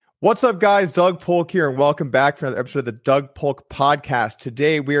What's up, guys? Doug Polk here, and welcome back for another episode of the Doug Polk Podcast.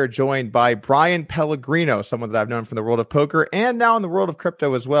 Today, we are joined by Brian Pellegrino, someone that I've known from the world of poker and now in the world of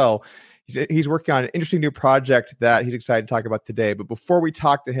crypto as well. He's working on an interesting new project that he's excited to talk about today. But before we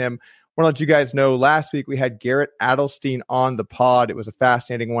talk to him, I want to let you guys know, last week we had Garrett Adelstein on the pod. It was a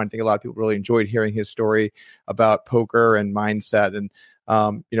fascinating one. I think a lot of people really enjoyed hearing his story about poker and mindset and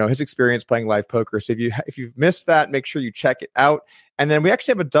his experience playing live poker. So if you've missed that, make sure you check it out. And then we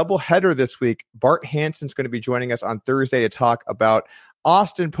actually have a double header this week. Bart Hansen's going to be joining us on Thursday to talk about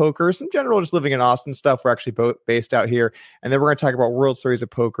Austin poker, some general just living in Austin stuff. We're actually both based out here. And then we're going to talk about World Series of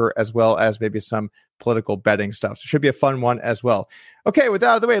Poker as well as maybe some political betting stuff. So it should be a fun one as well. Okay, with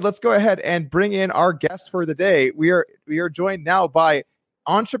that out of the way, let's go ahead and bring in our guest for the day. We are joined now by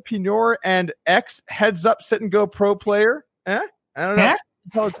entrepreneur and ex Heads Up Sit and Go pro player. I don't know.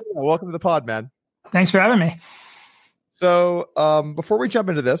 Yeah. Welcome to the pod, man. Thanks for having me. So before we jump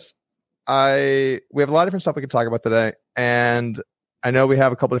into this, we have a lot of different stuff we can talk about today. And I know we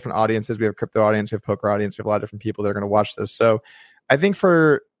have a couple different audiences. We have a crypto audience, we have a poker audience, we have a lot of different people that are going to watch this. So I think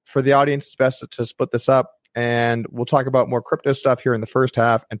for the audience, it's best to split this up. And we'll talk about more crypto stuff here in the first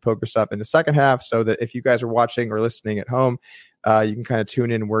half and poker stuff in the second half, so that if you guys are watching or listening at home, you can kind of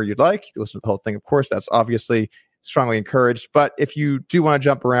tune in where you'd like. You can listen to the whole thing. Of course, that's obviously strongly encouraged. But if you do want to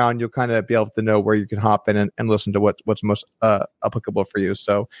jump around, you'll kind of be able to know where you can hop in and listen to what's most applicable for you.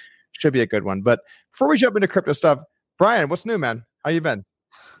 So should be a good one. But before we jump into crypto stuff, Brian, what's new, man? How you been?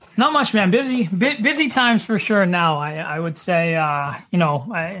 Not much, man. Busy times for sure. Now, I would say, you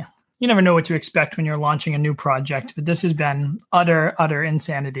never know what to expect when you're launching a new project, but this has been utter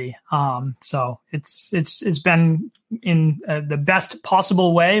insanity. So it's been in the best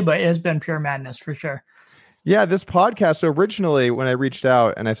possible way, but it has been pure madness for sure. Yeah, this podcast. So originally, when I reached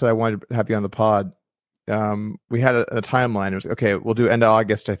out and I said I wanted to have you on the pod, we had a timeline. It was okay. We'll do end of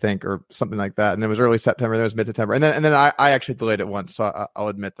August, I think, or something like that. And then it was early September. Then it was mid September, and then I actually delayed it once. So I'll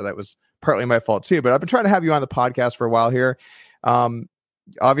admit that it was partly my fault too. But I've been trying to have you on the podcast for a while here.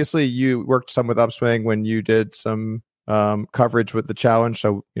 Obviously, you worked some with Upswing when you did some coverage with the challenge.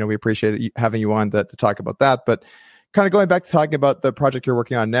 So we appreciate having you on to talk about that. But kind of going back to talking about the project you're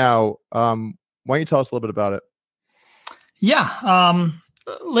working on now. Why don't you tell us a little bit about it? Yeah.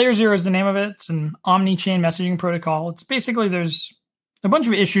 Layer Zero is the name of it. It's an omni-chain messaging protocol. It's basically, there's a bunch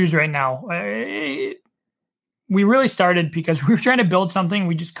of issues right now. We really started because we were trying to build something.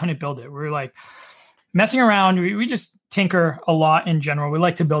 We just couldn't build it. We were like messing around. We just tinker a lot in general. We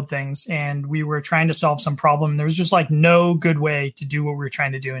like to build things, and we were trying to solve some problem. There was just like no good way to do what we were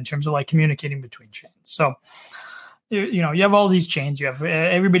trying to do in terms of like communicating between chains. So you have all these chains. You have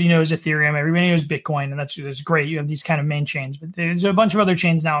everybody knows Ethereum, everybody knows Bitcoin, and that's great. You have these kind of main chains, but there's a bunch of other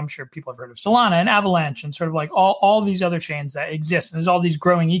chains now. I'm sure people have heard of Solana and Avalanche and sort of like all these other chains that exist. And there's all these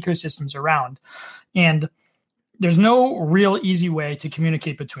growing ecosystems around, and there's no real easy way to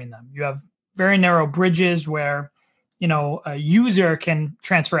communicate between them. You have very narrow bridges where a user can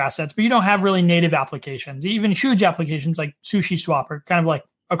transfer assets, but you don't have really native applications. Even huge applications like SushiSwap are kind of like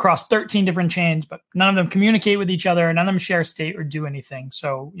across 13 different chains, but none of them communicate with each other. None of them share state or do anything.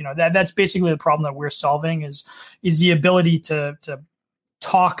 So, that's basically the problem that we're solving is the ability to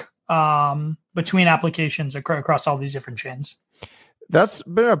talk between applications across all these different chains. That's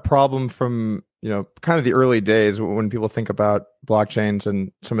been a problem from, kind of the early days when people think about blockchains,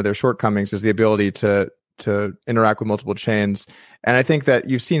 and some of their shortcomings is the ability to interact with multiple chains. And I think that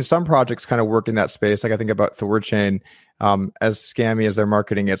you've seen some projects kind of work in that space. Like I think about ThorChain, as scammy as their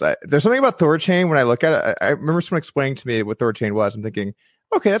marketing is. There's something about ThorChain when I look at it. I remember someone explaining to me what ThorChain was. I'm thinking,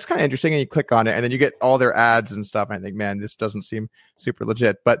 okay, that's kind of interesting. And you click on it, and then you get all their ads and stuff. And I think, man, this doesn't seem super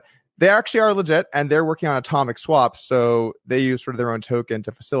legit. But they actually are legit, and they're working on atomic swaps. So they use sort of their own token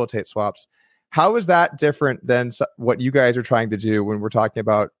to facilitate swaps. How is that different than what you guys are trying to do when we're talking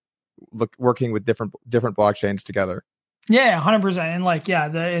about working with different blockchains together? Yeah, 100%. And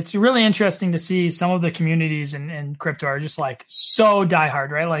it's really interesting to see some of the communities in crypto are just like so diehard,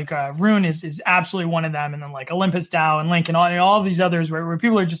 right? Like Rune is absolutely one of them. And then like Olympus DAO and Link and all of these others where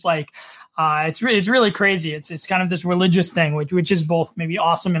people are just like, it's really crazy. It's kind of this religious thing, which is both maybe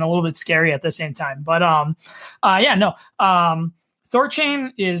awesome and a little bit scary at the same time. But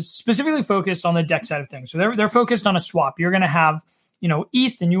ThorChain is specifically focused on the DEX side of things. So they're focused on a swap. You're going to have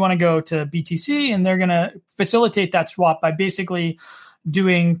ETH and you want to go to BTC, and they're going to facilitate that swap by basically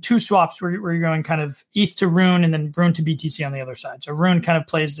doing two swaps where you're going kind of ETH to Rune and then Rune to BTC on the other side. So Rune kind of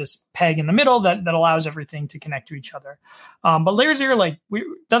plays this peg in the middle that allows everything to connect to each other. But Layer Zero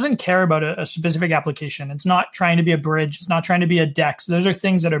doesn't care about a specific application. It's not trying to be a bridge. It's not trying to be a DEX. Those are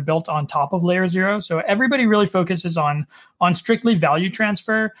things that are built on top of Layer Zero. So everybody really focuses on strictly value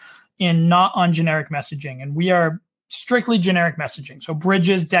transfer and not on generic messaging. And we are strictly generic messaging. So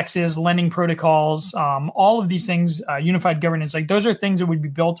bridges, DEXs, lending protocols, all of these things, unified governance, like those are things that would be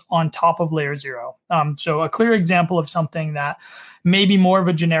built on top of Layer Zero. So a clear example of something that may be more of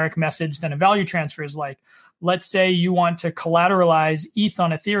a generic message than a value transfer is like, let's say you want to collateralize ETH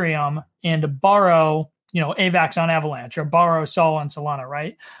on Ethereum and borrow, AVAX on Avalanche or borrow Sol on Solana,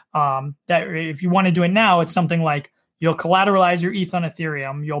 right? That if you want to do it now, it's something like, you'll collateralize your ETH on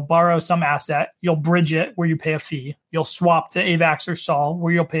Ethereum. You'll borrow some asset. You'll bridge it where you pay a fee. You'll swap to AVAX or Sol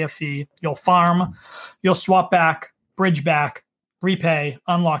where you'll pay a fee. You'll farm. You'll swap back, bridge back, repay,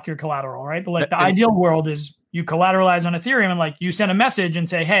 unlock your collateral, right? But the ideal world is you collateralize on Ethereum and you send a message and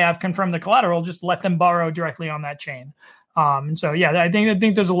say, hey, I've confirmed the collateral. Just let them borrow directly on that chain. And so, yeah, I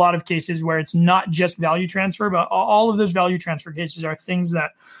think there's a lot of cases where it's not just value transfer, but all of those value transfer cases are things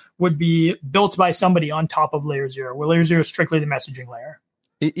that would be built by somebody on top of Layer Zero, where Layer Zero is strictly the messaging layer.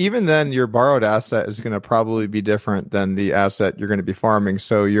 Even then, your borrowed asset is going to probably be different than the asset you're going to be farming.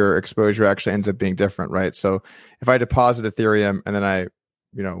 So your exposure actually ends up being different, right? So if I deposit Ethereum and then I,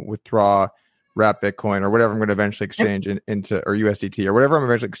 withdraw wrap Bitcoin or whatever I'm going to eventually exchange into, or USDT or whatever I'm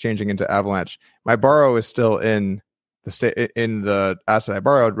eventually exchanging into Avalanche, my borrow is still in the asset I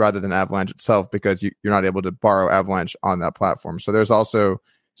borrowed rather than Avalanche itself, because you're not able to borrow Avalanche on that platform. So there's also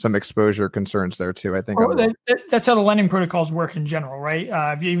some exposure concerns there too, I think. That's how the lending protocols work in general, right?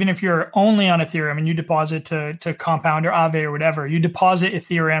 Even if you're only on Ethereum and you deposit to Compound or Aave or whatever, you deposit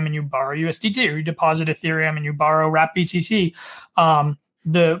Ethereum and you borrow USDT, or you deposit Ethereum and you borrow wrap BTC.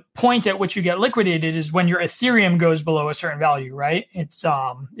 The point at which you get liquidated is when your Ethereum goes below a certain value, right? It's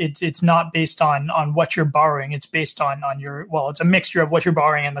not based on what you're borrowing. It's based on it's a mixture of what you're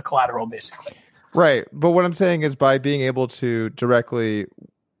borrowing and the collateral, basically. Right. But what I'm saying is, by being able to directly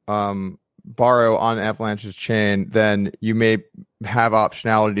borrow on Avalanche's chain, then you may have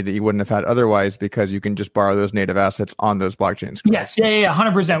optionality that you wouldn't have had otherwise, because you can just borrow those native assets on those blockchains. Correct? Yes, yeah,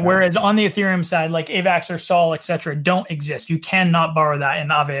 100%. Whereas on the Ethereum side, like AVAX or Sol, etc., don't exist. You cannot borrow that in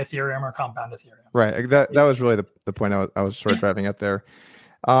Aave Ethereum or Compound Ethereum. Right. That was really the point I was sort of driving at there.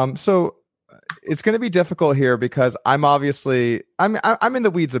 So it's going to be difficult here, because I'm in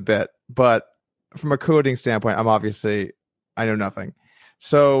the weeds a bit, but from a coding standpoint, I know nothing.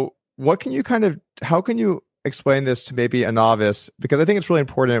 So how can you explain this to maybe a novice? Because I think it's really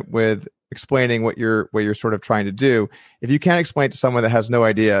important with explaining what you're sort of trying to do. If you can't explain it to someone that has no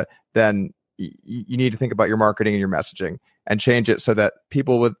idea, then you need to think about your marketing and your messaging and change it so that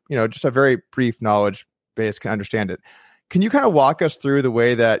people with, just a very brief knowledge base can understand it. Can you kind of walk us through the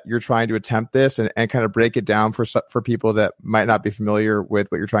way that you're trying to attempt this and kind of break it down for people that might not be familiar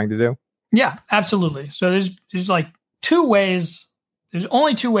with what you're trying to do? Yeah, absolutely. So there's like two ways. There's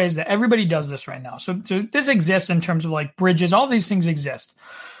only two ways that everybody does this right now. So this exists in terms of like bridges. All these things exist.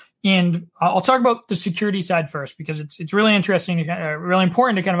 And I'll talk about the security side first, because it's really interesting, really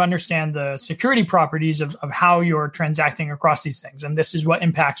important to kind of understand the security properties of how you're transacting across these things. And this is what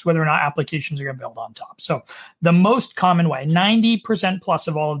impacts whether or not applications are going to build on top. So the most common way, 90% plus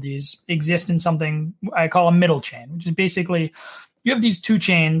of all of these exist in something I call a middle chain, which is basically you have these two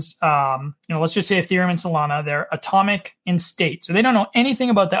chains, let's just say Ethereum and Solana, they're atomic in state. So they don't know anything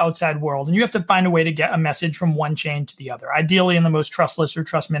about the outside world. And you have to find a way to get a message from one chain to the other, ideally in the most trustless or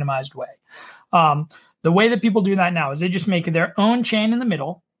trust minimized way. The way that people do that now is they just make their own chain in the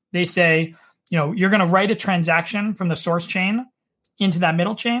middle. They say, you're going to write a transaction from the source chain into that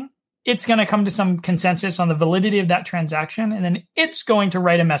middle chain. It's going to come to some consensus on the validity of that transaction. And then it's going to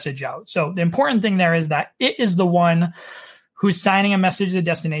write a message out. So the important thing there is that it is the one who's signing a message to the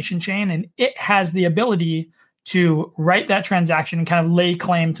destination chain, and it has the ability to write that transaction and kind of lay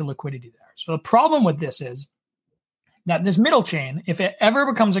claim to liquidity there. So the problem with this is that this middle chain, if it ever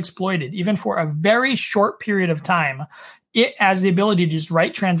becomes exploited, even for a very short period of time, it has the ability to just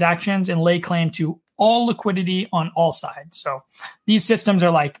write transactions and lay claim to all liquidity on all sides. So these systems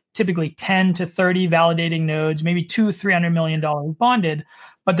are like typically 10 to 30 validating nodes, maybe $200-300 million bonded,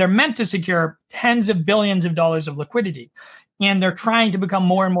 but they're meant to secure tens of billions of dollars of liquidity. And they're trying to become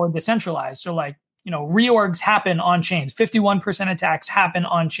more and more decentralized. So reorgs happen on chains. 51% attacks happen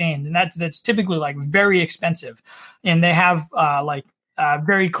on chain. And that's typically like very expensive. And they have a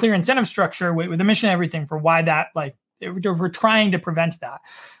very clear incentive structure with the mission and everything for why that, we're trying to prevent that.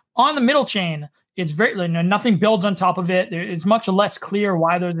 On the middle chain, it's very, nothing builds on top of it. It's much less clear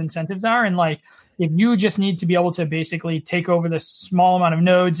why those incentives are. And like, if you just need to be able to basically take over this small amount of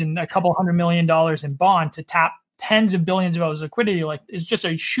nodes and a couple $100 million in bond to tap tens of billions of dollars liquidity, like it's just a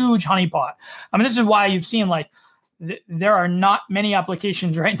huge honeypot. I mean, this is why you've seen like there are not many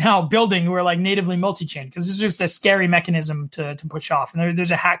applications right now building who are like natively multi-chain, because it's just a scary mechanism to push off. And there's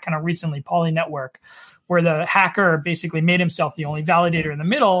a hack kind of recently, Poly Network, where the hacker basically made himself the only validator in the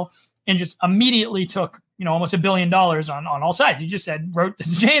middle and just immediately took, almost $1 billion on all sides. He just wrote the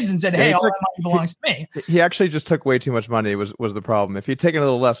chains and said, hey, all that money belongs to me. He actually just took way too much money was the problem. If he'd taken a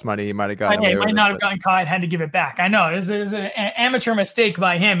little less money, he might have gotten away with it. He might not have gotten caught, had to give it back. I know it was an amateur mistake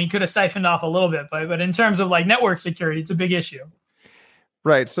by him. He could have siphoned off a little bit, but in terms of like network security, it's a big issue.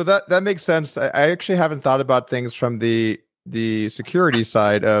 Right. So that makes sense. I actually haven't thought about things from the security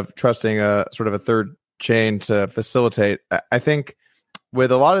side of trusting a sort of a third chain to facilitate. I think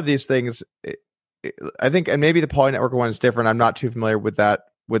with a lot of these things, I think, and maybe the Poly Network one is different. I'm not too familiar with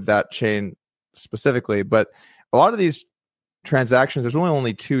that chain specifically, but a lot of these transactions, there's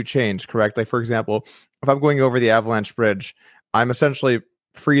only two chains, correct? Like, for example, if I'm going over the Avalanche bridge, I'm essentially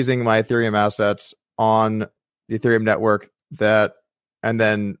freezing my Ethereum assets on the Ethereum network and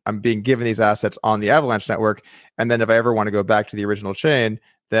then I'm being given these assets on the Avalanche network. And then if I ever want to go back to the original chain,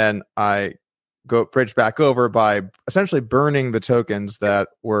 then I go bridge back over by essentially burning the tokens that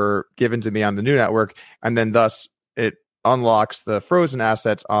were given to me on the new network. And then thus it unlocks the frozen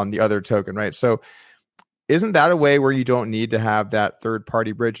assets on the other token, right? So isn't that a way where you don't need to have that third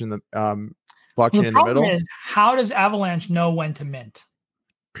party bridge in the blockchain in the middle? Is, how does Avalanche know when to mint?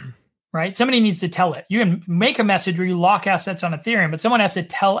 Right? Somebody needs to tell it. You can make a message where you lock assets on Ethereum, but someone has to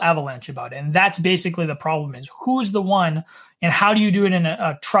tell Avalanche about it. And that's basically the problem, is who's the one and how do you do it in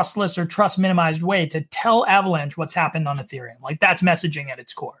a trustless or trust minimized way to tell Avalanche what's happened on Ethereum? Like, that's messaging at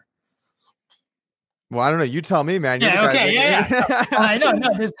its core. Well, I don't know. You tell me, man. Yeah. Okay. Yeah. I know.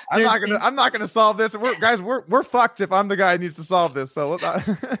 No, I'm not gonna solve this. We're fucked if I'm the guy who needs to solve this. So,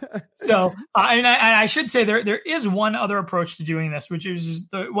 I should say there is one other approach to doing this, which is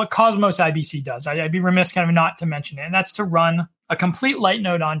what Cosmos IBC does. I'd be remiss kind of not to mention it, and that's to run a complete light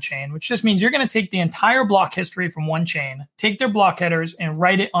node on chain, which just means you're going to take the entire block history from one chain, take their block headers, and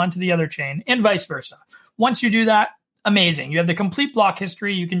write it onto the other chain, and vice versa. Once you do that, amazing. You have the complete block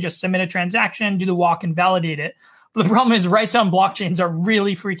history. You can just submit a transaction, do the walk, and validate it. But the problem is writes on blockchains are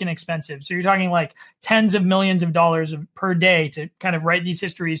really freaking expensive. So you're talking like tens of millions of dollars per day to kind of write these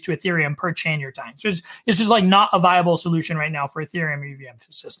histories to Ethereum per chain your time. So it's just like not a viable solution right now for Ethereum EVM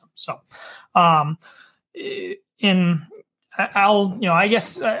system. So I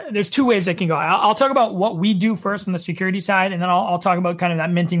guess there's two ways I can go. I'll talk about what we do first on the security side, and then I'll talk about kind of that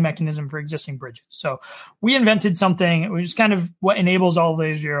minting mechanism for existing bridges. So we invented something, which is kind of what enables all of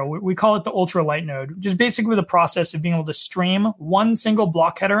Layer Zero. We call it the ultra light node, which is basically the process of being able to stream one single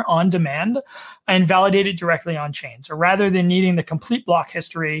block header on demand and validate it directly on chain. So rather than needing the complete block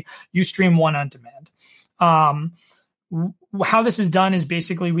history, you stream one on demand. How this is done is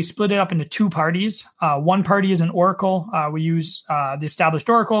basically we split it up into two parties. One party is an oracle. We use the established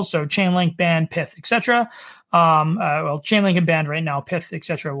oracles, so Chainlink, Band, Pyth, etc. Chainlink and Band right now, Pyth,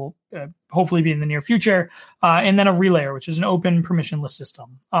 etc. will hopefully be in the near future. And then a relayer, which is an open permissionless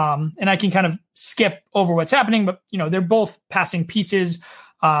system. And I can kind of skip over what's happening, but they're both passing pieces.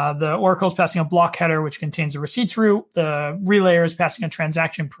 The oracle is passing a block header, which contains a receipts root. The relayer is passing a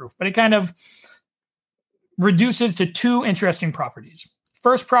transaction proof, but it kind of reduces to two interesting properties.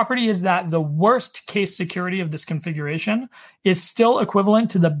 First property is that the worst case security of this configuration is still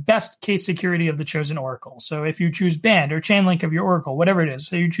equivalent to the best case security of the chosen oracle. So if you choose Band or Chainlink of your oracle, whatever it is,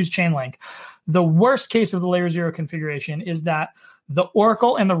 so you choose Chainlink, the worst case of the Layer Zero configuration is that the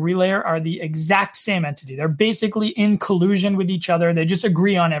oracle and the relayer are the exact same entity. They're basically in collusion with each other. They just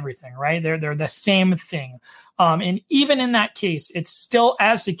agree on everything, right? They're the same thing. And even in that case, it's still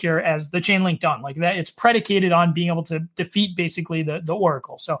as secure as the Chainlink done. Like that, it's predicated on being able to defeat basically the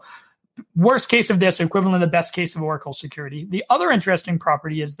oracle. So worst case of this, equivalent to the best case of oracle security. The other interesting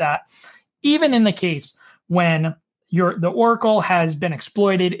property is that even in the case when the oracle has been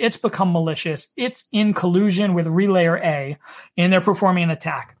exploited, it's become malicious, it's in collusion with relayer A, and they're performing an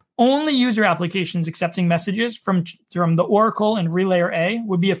attack. Only user applications accepting messages from the oracle and relayer A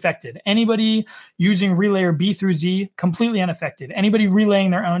would be affected. Anybody using relayer B through Z, completely unaffected. Anybody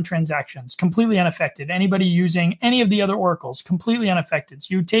relaying their own transactions, completely unaffected. Anybody using any of the other oracles, completely unaffected.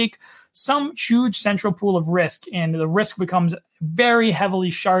 So you take some huge central pool of risk, and the risk becomes very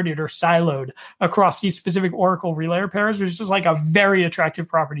heavily sharded or siloed across these specific oracle relayer pairs, which is just like a very attractive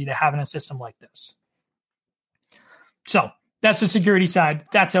property to have in a system like this. So That's the security side.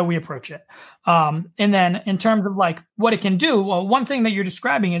 That's how we approach it. And then in terms of like what it can do, well, one thing that you're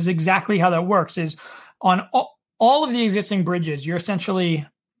describing is exactly how that works is on all of the existing bridges, you're essentially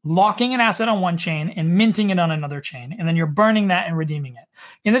locking an asset on one chain and minting it on another chain. And then you're burning that and redeeming it.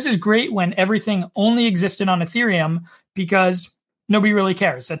 And this is great when everything only existed on Ethereum because nobody really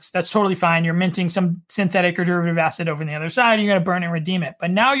cares. That's totally fine. You're minting some synthetic or derivative asset over on the other side. You're going to burn and redeem it.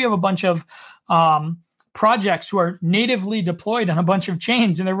 But now you have a bunch of projects who are natively deployed on a bunch of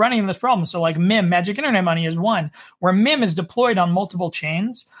chains and they're running this problem. So like MIM, Magic Internet Money is one, where MIM is deployed on multiple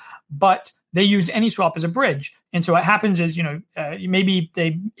chains, but they use AnySwap as a bridge. And so what happens is, maybe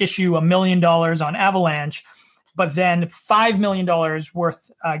they issue $1 million on Avalanche, but then $5 million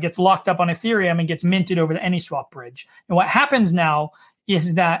worth gets locked up on Ethereum and gets minted over the AnySwap bridge. And what happens now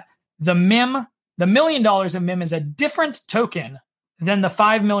is that the MIM, the $1 million of MIM is a different token than the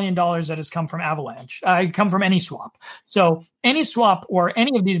 $5 million that has come from Avalanche, come from AnySwap. So AnySwap or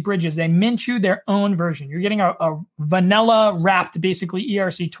any of these bridges, they mint you their own version. You're getting a vanilla wrapped, basically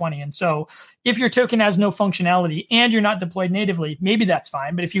ERC20. And so if your token has no functionality and you're not deployed natively, maybe that's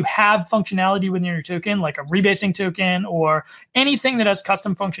fine. But if you have functionality within your token, like a rebasing token or anything that has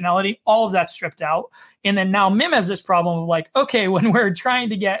custom functionality, all of that's stripped out. And then now MIM has this problem of like, okay, when we're trying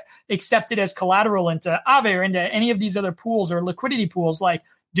to get accepted as collateral into Aave or into any of these other pools or liquidity pools, like,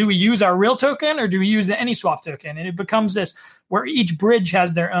 do we use our real token or do we use the AnySwap token? And it becomes this where each bridge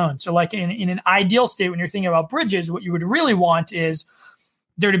has their own. So like in an ideal state, when you're thinking about bridges, what you would really want is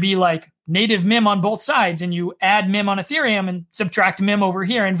there to be like native MIM on both sides, and you add MIM on Ethereum and subtract MIM over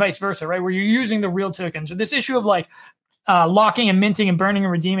here and vice versa, right? Where you're using the real token. So this issue of like locking and minting and burning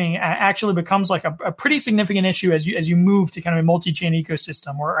and redeeming actually becomes like a pretty significant issue as you move to kind of a multi-chain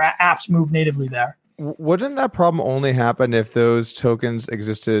ecosystem or apps move natively there. Wouldn't that problem only happen if those tokens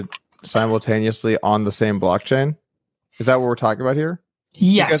existed simultaneously on the same blockchain? Is that what we're talking about here?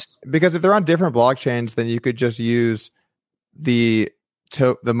 Yes. Because if they're on different blockchains, then you could just use the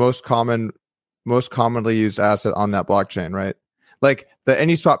most commonly used asset on that blockchain, right? Like the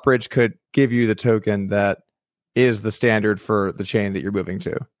AnySwap bridge could give you the token that is the standard for the chain that you're moving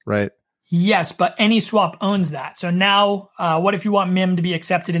to, right? Yes, but AnySwap owns that. So now, what if you want MIM to be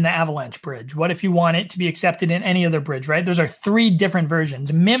accepted in the Avalanche bridge? What if you want it to be accepted in any other bridge, right? Those are three different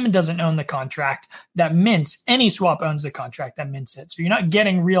versions. MIM doesn't own the contract that mints. AnySwap owns the contract that mints it. So you're not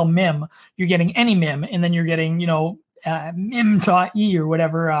getting real MIM. You're getting any MIM, and then you're getting, MIM.E or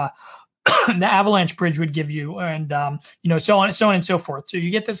whatever the Avalanche bridge would give you, and so on and so forth. So you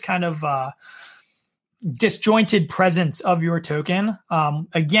get this kind of disjointed presence of your token,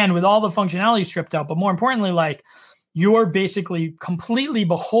 again, with all the functionality stripped out, but more importantly, like you're basically completely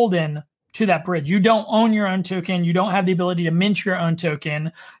beholden to that bridge. You don't own your own token. You don't have the ability to mint your own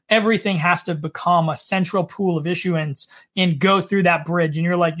token. Everything has to become a central pool of issuance and go through that bridge. And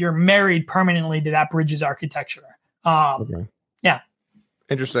you're married permanently to that bridge's architecture. Okay. Yeah.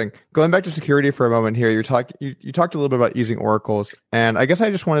 Interesting. Going back to security for a moment here, you talked a little bit about using oracles, and I guess I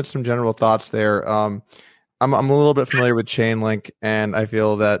just wanted some general thoughts there. I'm a little bit familiar with Chainlink, and I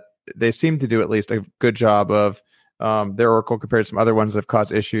feel that they seem to do at least a good job of their oracle compared to some other ones that have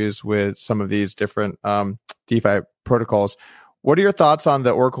caused issues with some of these different DeFi protocols. What are your thoughts on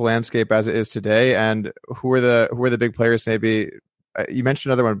the oracle landscape as it is today, and who are the big players? Maybe you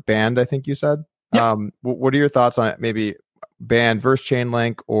mentioned another one, Band, I think you said. Yep. What are your thoughts on it? Maybe Band versus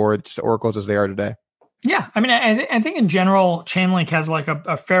Chainlink, or just oracles as they are today? Yeah, I mean, I think in general, Chainlink has like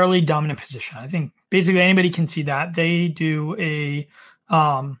a fairly dominant position. I think basically anybody can see that. They do a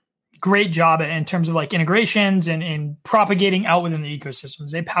great job in terms of like integrations and propagating out within the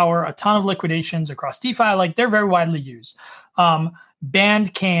ecosystems. They power a ton of liquidations across DeFi. Like they're very widely used.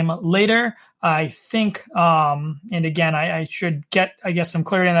 Band came later, I think, and again, I should get, I guess, some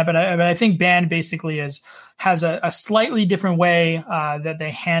clarity on that, but I think Band basically has a slightly different way that they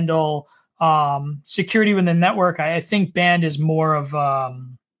handle security within the network. I think Band is more of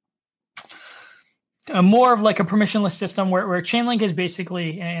like a permissionless system where Chainlink is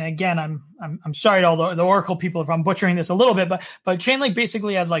basically, and again, I'm sorry to all the Oracle people if I'm butchering this a little bit, but Chainlink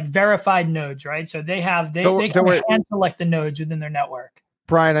basically has like verified nodes, right? So they can hand select the nodes within their network.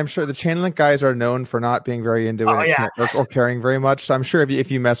 Brian, I'm sure the Chainlink guys are known for not being very into it or caring very much. So I'm sure if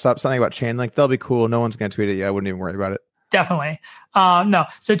you mess up something about Chainlink, they'll be cool. No one's going to tweet it. Yeah, I wouldn't even worry about it. Definitely. No.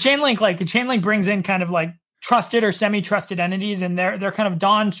 So Chainlink brings in kind of like trusted or semi-trusted entities, and their kind of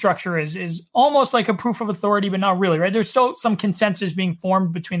Dawn structure is almost like a proof of authority, but not really, right? There's still some consensus being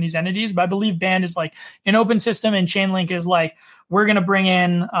formed between these entities, but I believe Band is like an open system, and Chainlink is like, we're going to bring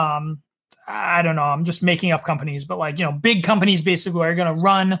in, I don't know, I'm just making up companies, but like, big companies basically are going to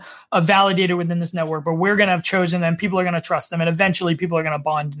run a validator within this network, but we're going to have chosen them. People are going to trust them. And eventually people are going to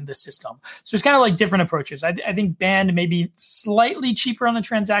bond into the system. So it's kind of like different approaches. I think Band may be slightly cheaper on the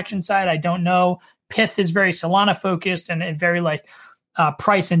transaction side. I don't know. Pyth is very Solana focused and very like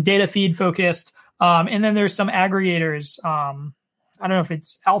price and data feed focused. And then there's some aggregators. I don't know if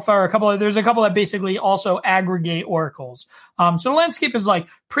it's Alpha or there's a couple that basically also aggregate oracles. So the landscape is like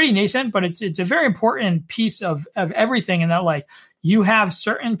pretty nascent, but it's a very important piece of everything in that like you have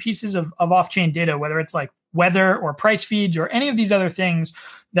certain pieces of off-chain data, whether it's like weather or price feeds or any of these other things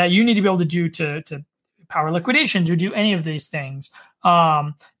that you need to be able to do to power liquidations or do any of these things.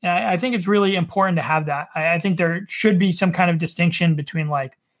 And I think it's really important to have that. I think there should be some kind of distinction between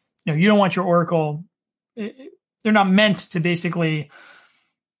like, you don't want your oracle. They're not meant to basically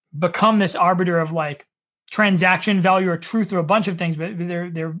become this arbiter of like transaction value or truth or a bunch of things, but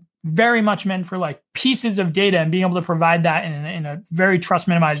they're very much meant for like pieces of data and being able to provide that in a very trust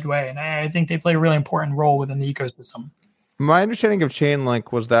minimized way. And I think they play a really important role within the ecosystem. My understanding of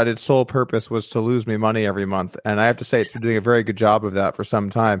Chainlink was that its sole purpose was to lose me money every month. And I have to say, it's been doing a very good job of that for some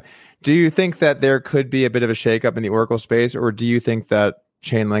time. Do you think that there could be a bit of a shakeup in the Oracle space, or do you think that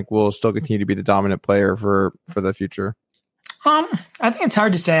Chainlink will still continue to be the dominant player for the future? I think it's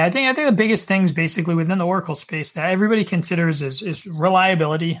hard to say. I think the biggest things basically within the Oracle space that everybody considers is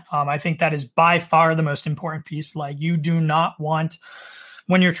reliability. I think that is by far the most important piece. Like you do not want,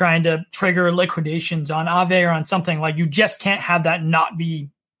 when you're trying to trigger liquidations on Aave or on something, like you just can't have that not be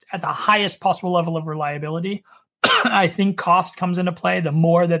at the highest possible level of reliability. I think cost comes into play the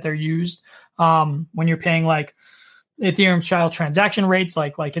more that they're used. When you're paying like Ethereum style transaction rates,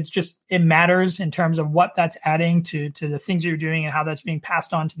 like it matters in terms of what that's adding to the things that you're doing and how that's being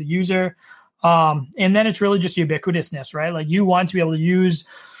passed on to the user. And then it's really just ubiquitousness, right? Like you want to be able to use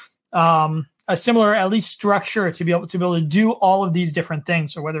a similar, at least structure to be able to do all of these different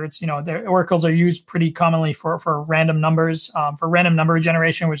things. So whether it's, the oracles are used pretty commonly for random numbers, for random number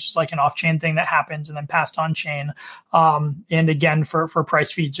generation, which is like an off-chain thing that happens and then passed on chain. And again, for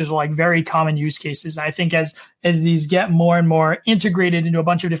price feeds, there's like very common use cases. I think as these get more and more integrated into a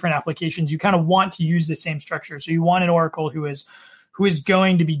bunch of different applications, you kind of want to use the same structure. So you want an oracle who is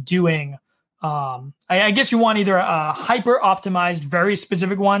going to be doing, I guess you want either a hyper optimized, very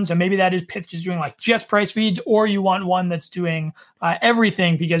specific one. So maybe that is Pyth just doing like just price feeds, or you want one that's doing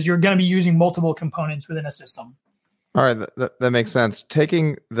everything because you're going to be using multiple components within a system. All right. That makes sense.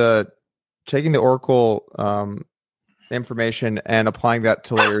 Taking the Oracle information and applying that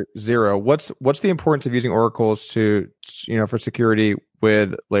to layer 0. What's the importance of using oracles to, for security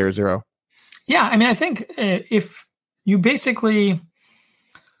with layer 0? Yeah. I mean, I think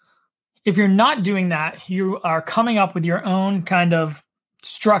if you're not doing that, you are coming up with your own kind of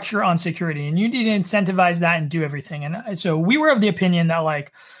structure on security, and you need to incentivize that and do everything. And so we were of the opinion that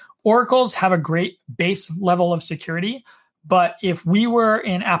like oracles have a great base level of security, but if we were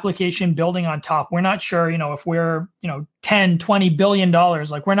in application building on top, we're not sure, if we're, $10-20 billion,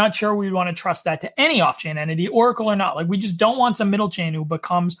 like we're not sure we want to trust that to any off-chain entity, Oracle or not. Like we just don't want some middle chain who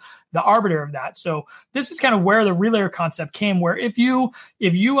becomes the arbiter of that. So this is kind of where the relayer concept came, where if you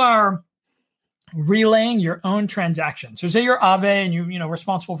are relaying your own transaction. So say you're Aave and you're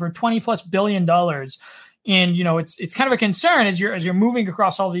responsible for $20+ billion. And, it's kind of a concern as you're moving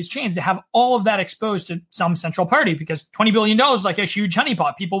across all these chains to have all of that exposed to some central party, because $20 billion is like a huge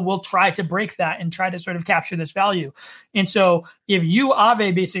honeypot. People will try to break that and try to sort of capture this value. And so if you,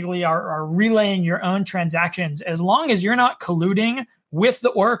 Aave, basically are relaying your own transactions, as long as you're not colluding with the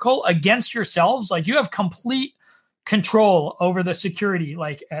Oracle against yourselves, like you have complete control over the security.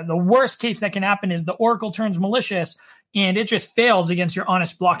 Like the worst case that can happen is the Oracle turns malicious and it just fails against your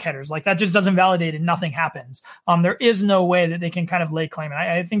honest block headers. Like that just doesn't validate and nothing happens. There is no way that they can kind of lay claim. And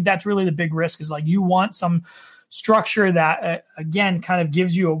I think that's really the big risk, is like you want some structure that again kind of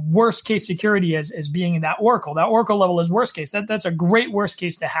gives you a worst case security as being in that Oracle. That Oracle level is worst case. That's a great worst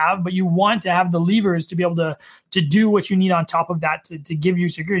case to have, but you want to have the levers to be able to do what you need on top of that to give you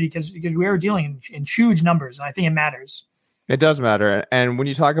security, because we are dealing in huge numbers, and I think it matters. It does matter. And when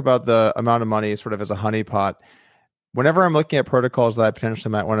you talk about the amount of money sort of as a honeypot, whenever I'm looking at protocols that I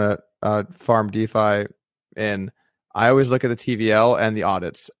potentially might want to farm DeFi in, I always look at the TVL and the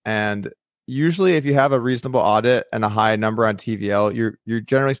audits. And usually if you have a reasonable audit and a high number on TVL, you're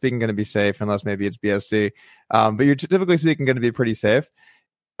generally speaking going to be safe, unless maybe it's BSC. But you're typically speaking going to be pretty safe.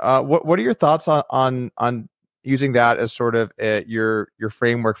 What are your thoughts on using that as sort of your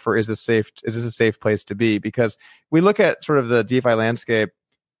framework for, is this a safe place to be? Because we look at sort of the DeFi landscape.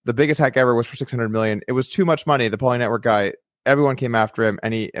 The biggest hack ever was for 600 million. It was too much money. The Poly Network guy everyone came after him,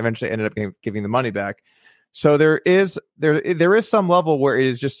 and he eventually ended up giving the money back. So there is some level where it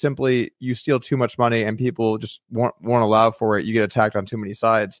is just simply you steal too much money and people just won't allow for it. You get attacked on too many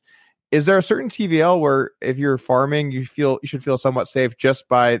sides. Is there a certain TVL where if you're farming, you should feel somewhat safe just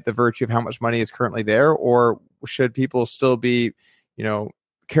by the virtue of how much money is currently there, or should people still be,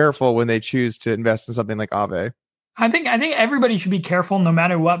 careful when they choose to invest in something like Aave? I think everybody should be careful no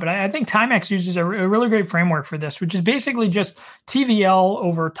matter what, but I think Timex uses a really great framework for this, which is basically just TVL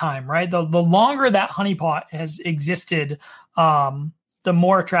over time, right? The longer that honeypot has existed, the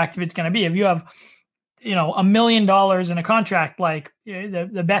more attractive it's going to be. If you have, $1 million in a contract, like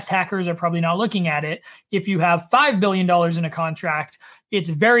the best hackers are probably not looking at it. If you have $5 billion in a contract,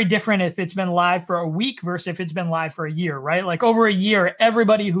 it's very different if it's been live for a week versus if it's been live for a year, right? Like over a year,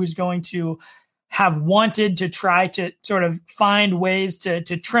 everybody who's going to have wanted to try to sort of find ways to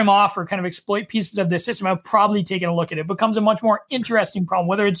trim off or kind of exploit pieces of the system have probably taken a look at it. It becomes a much more interesting problem,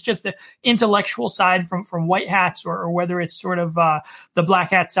 whether it's just the intellectual side from white hats or whether it's sort of the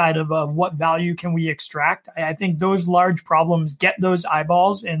black hat side of what value can we extract. I think those large problems get those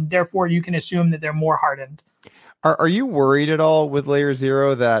eyeballs, and therefore you can assume that they're more hardened. Are you worried at all with Layer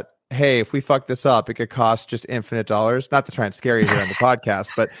Zero that, hey, if we fuck this up, it could cost just infinite dollars? Not to try and scare you here on the podcast,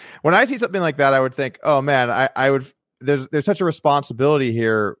 but when I see something like that, I would think, oh man, I would. There's such a responsibility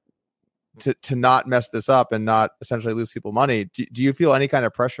here to not mess this up and not essentially lose people money. Do you feel any kind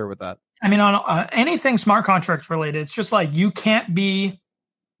of pressure with that? I mean, on anything smart contracts related, it's just like you can't be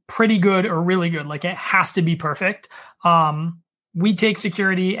pretty good or really good. Like it has to be perfect. We take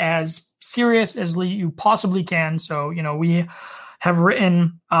security as serious as you possibly can. So, we have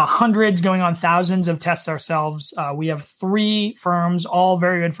written hundreds going on thousands of tests ourselves. We have 3 firms, all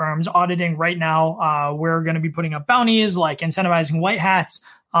very good firms, auditing right now. We're going to be putting up bounties, like incentivizing white hats.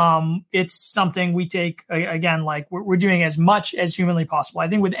 It's something we take, again, like we're doing as much as humanly possible. I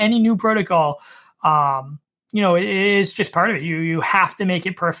think with any new protocol, it is just part of it. You have to make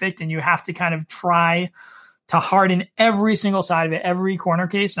it perfect, and you have to kind of try to harden every single side of it, every corner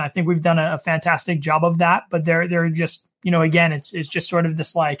case. And I think we've done a fantastic job of that, but they're just, again, it's just sort of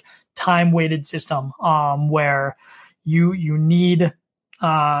this like time weighted system, where you need,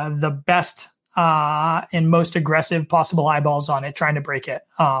 the best, and most aggressive possible eyeballs on it, trying to break it.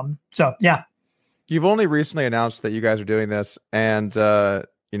 So yeah. You've only recently announced that you guys are doing this, and, kind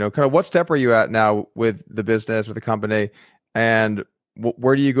of what step are you at now with the business, with the company, and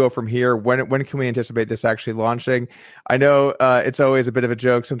where do you go from here? When can we anticipate this actually launching? I know it's always a bit of a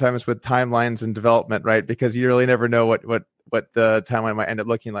joke sometimes with timelines and development, right? Because you really never know what the timeline might end up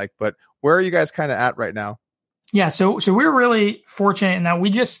looking like. But where are you guys kind of at right now? Yeah, so we're really fortunate in that we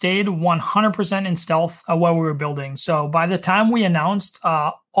just stayed 100% in stealth while we were building. So by the time we announced,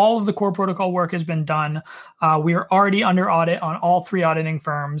 all of the core protocol work has been done. We are already under audit on all 3 auditing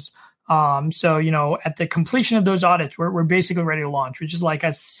firms. So, at the completion of those audits, we're basically ready to launch, which is like a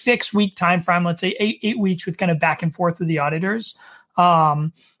 6-week time frame, let's say 8 weeks with kind of back and forth with the auditors.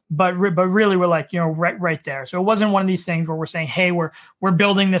 But really we're like, right there. So it wasn't one of these things where we're saying, hey, we're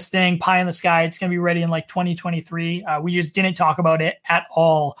building this thing pie in the sky. It's going to be ready in like 2023. We just didn't talk about it at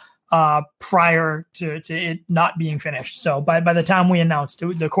all prior to it not being finished. So by the time we announced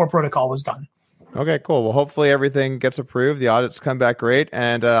it, the core protocol was done. Okay, cool. Well, hopefully everything gets approved. The audits come back great,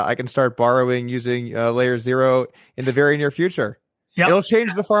 and I can start borrowing using Layer Zero in the very near future. Yep. It'll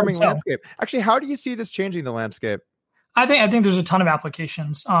change the farming landscape. Actually, how do you see this changing the landscape? I think there's a ton of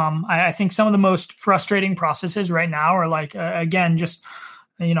applications. I think some of the most frustrating processes right now are like, again, just,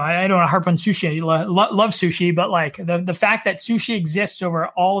 I don't want to harp on sushi. I love sushi, but like the fact that sushi exists over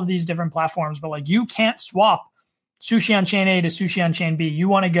all of these different platforms, but like you can't swap sushi on chain A to sushi on chain B. You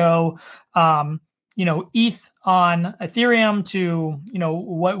want to go, ETH on Ethereum to,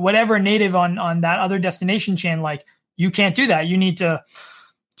 whatever native on that other destination chain. Like you can't do that. You need to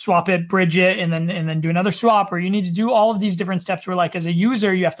swap it, bridge it, and then do another swap, or you need to do all of these different steps where like as a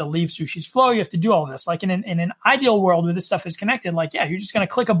user, you have to leave Sushi's flow. You have to do all of this. Like in an ideal world where this stuff is connected, like, yeah, you're just going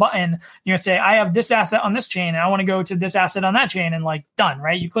to click a button. You're going to say, I have this asset on this chain and I want to go to this asset on that chain, and like done,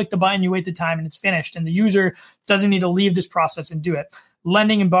 right? You click the button, you wait the time, and it's finished. And the user doesn't need to leave this process and do it.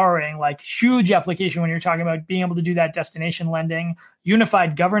 Lending and borrowing, like huge application when you're talking about being able to do that destination lending,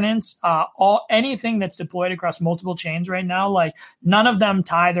 unified governance, anything that's deployed across multiple chains right now, like none of them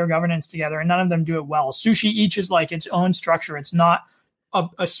tie their governance together and none of them do it well. Sushi each is like its own structure. It's not a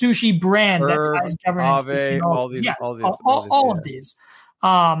sushi brand that ties governance. Aave, all of these.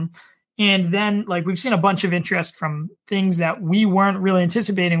 And then like we've seen a bunch of interest from things that we weren't really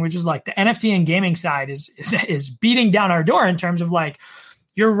anticipating, which is like the NFT and gaming side is beating down our door in terms of like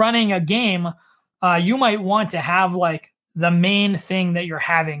you're running a game. You might want to have like the main thing that you're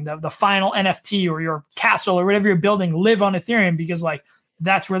having, the final NFT or your castle or whatever you're building live on Ethereum, because like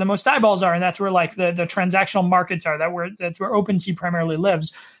that's where the most eyeballs are, and that's where like the transactional markets are. That's where OpenSea primarily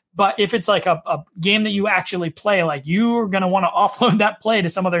lives. But if it's like a game that you actually play, like you're going to want to offload that play to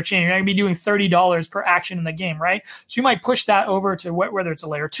some other chain. You're not going to be doing $30 per action in the game, right? So you might push that over to whether it's a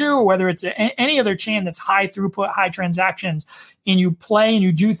layer 2 or whether it's any other chain that's high throughput, high transactions, and you play and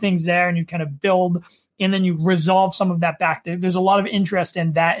you do things there and you kind of build, and then you resolve some of that back. There's a lot of interest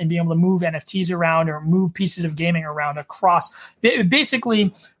in that and being able to move NFTs around or move pieces of gaming around across.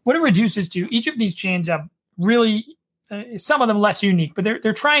 Basically, what it reduces to, each of these chains have really, some of them less unique, but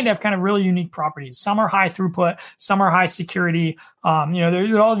they're trying to have kind of really unique properties. Some are high throughput, some are high security.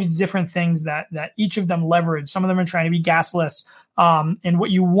 There's all these different things that each of them leverage. Some of them are trying to be gasless. And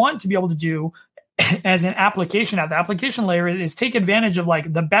what you want to be able to do as an application at the application layer is take advantage of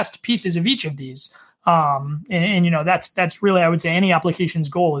like the best pieces of each of these. That's really, I would say, any application's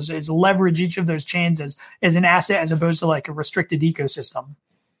goal is leverage each of those chains as an asset as opposed to like a restricted ecosystem.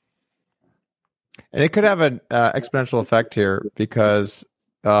 And it could have an exponential effect here because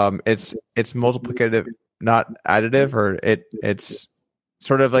it's multiplicative, not additive, or it's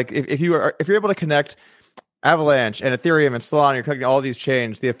sort of like if you're able to connect Avalanche and Ethereum and Solana, you're connecting all these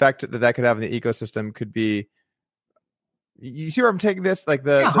chains, the effect that could have in the ecosystem could be. You see where I'm taking this? Like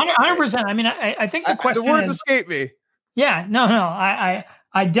 100%. I mean, I think the question the words escape me. Yeah, no.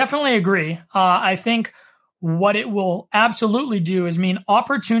 I definitely agree. I think what it will absolutely do is mean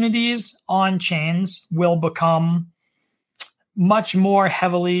opportunities on chains will become much more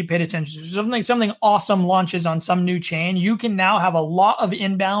heavily paid attention to. Something awesome launches on some new chain, you can now have a lot of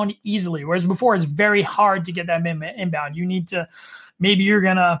inbound easily, whereas before it's very hard to get that inbound. You need to, maybe you're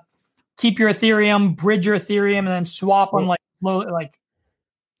gonna keep your Ethereum, bridge your Ethereum, and then swap on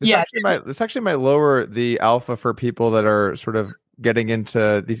This actually might lower the alpha for people that are sort of getting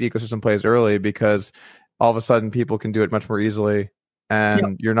into these ecosystem plays early, because all of a sudden people can do it much more easily,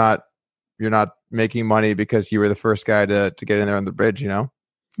 and you're not making money because you were the first guy to get in there on the bridge,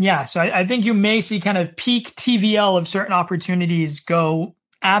 Yeah. So I think you may see kind of peak TVL of certain opportunities go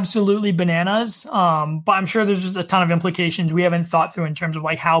absolutely bananas. But I'm sure there's just a ton of implications we haven't thought through in terms of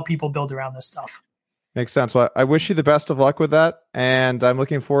like how people build around this stuff. Makes sense. Well, I wish you the best of luck with that, and I'm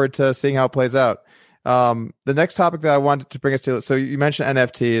looking forward to seeing how it plays out. The next topic that I wanted to bring us to, so you mentioned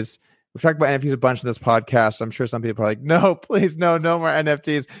NFTs. We've talked about NFTs a bunch in this podcast. I'm sure some people are like, no, please, no more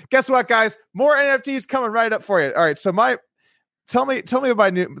NFTs. Guess what, guys? More NFTs coming right up for you. All right. So tell me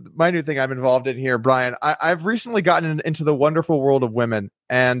about my new thing I'm involved in here, Brian. I've recently gotten into the wonderful world of women,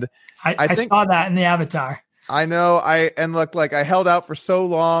 and I saw that in the avatar. I know. I held out for so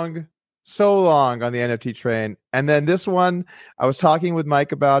long on the NFT train. And then this one, I was talking with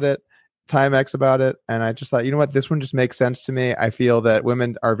Mike about it, Timex about it, and I just thought, you know what, this one just makes sense to me. I feel that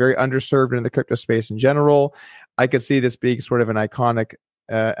women are very underserved in the crypto space in general. I could see this being sort of an iconic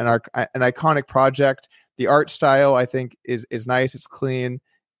project. The art style, I think, is nice. It's clean.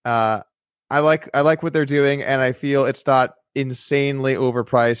 I like what they're doing, and I feel it's not insanely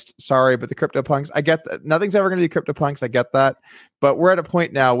overpriced. Sorry, but the CryptoPunks, I get that nothing's ever going to be CryptoPunks. I get that, but we're at a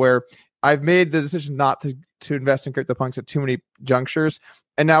point now where I've made the decision not to invest in CryptoPunks at too many junctures.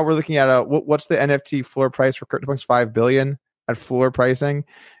 And now we're looking at what's the NFT floor price for CryptoPunks? $5 billion at floor pricing.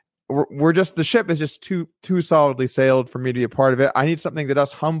 We're just, the ship is just too solidly sailed for me to be a part of it. I need something that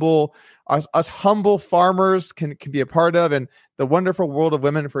us humble farmers can be a part of, and the wonderful world of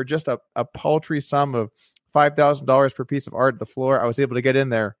women for just a paltry sum of $5,000 per piece of art at the floor. I was able to get in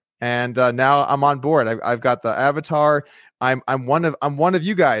there, and now I'm on board. I've got the avatar. I'm one of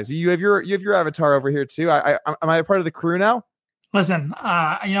you guys. You have your avatar over here too. Am I a part of the crew now? Listen,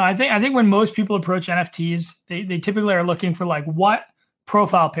 I think when most people approach NFTs, they typically are looking for like, what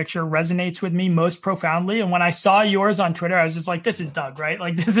profile picture resonates with me most profoundly. And when I saw yours on Twitter, I was just like, this is Doug, right?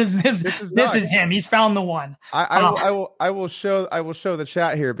 Like this is him. He's found the one. I will show the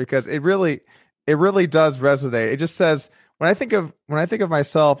chat here, because it really does resonate. It just says, when I think of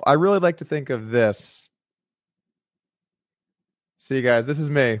myself, I really like to think of this. See you guys, this is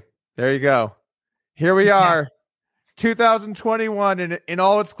me. There you go. Here we are. 2021 in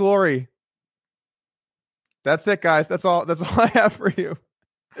all its glory. That's it, guys. That's all I have for you.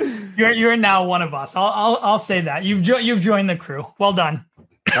 You're now one of us. I'll say that. You've joined the crew. Well done.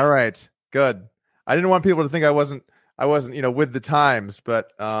 All right. Good. I didn't want people to think I wasn't, with the times,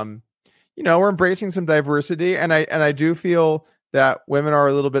 but we're embracing some diversity, and I do feel that women are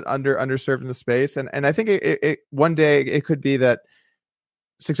a little bit underserved in the space, and I think it one day it could be that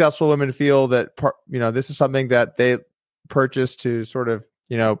successful women feel that this is something that they purchase to sort of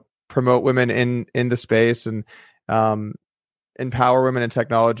promote women in the space, and empower women in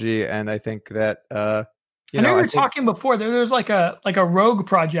technology. And I think that I know we were talking before. There was like a rogue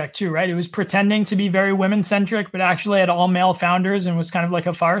project too, right? It was pretending to be very women centric, but actually had all male founders and was kind of like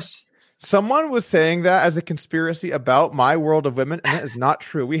a farce. Someone was saying that as a conspiracy about my World of Women, and that is not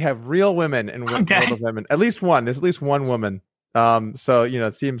true. We have real women in World of Women. At least one. There's at least one woman. So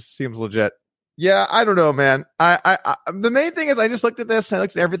it seems legit. Yeah, I don't know, man. I the main thing is I just looked at this and I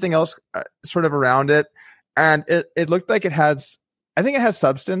looked at everything else sort of around it, and it looked like it has. I think it has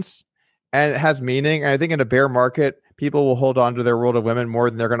substance and it has meaning. And I think in a bear market, people will hold on to their World of Women more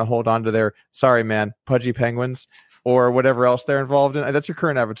than they're going to hold on to their pudgy penguins. Or whatever else they're involved in. That's your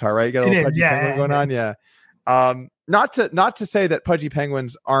current avatar, right? You got a little pudgy penguin going on, yeah. Not to say that pudgy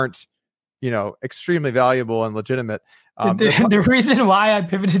penguins aren't, extremely valuable and legitimate. The reason why I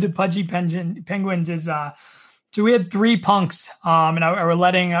pivoted to pudgy penguins is so we had 3 punks, and we're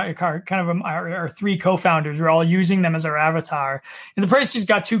letting our 3 co-founders. We're all using them as our avatar, and the price just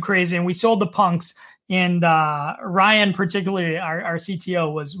got too crazy, and we sold the punks. And Ryan, particularly our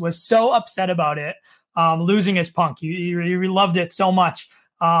CTO, was so upset about it. Losing his punk. He loved it so much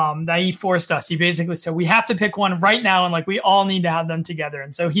that he forced us. He basically said, we have to pick one right now, and we all need to have them together.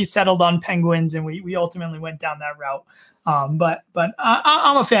 And so he settled on penguins, and we ultimately went down that route. But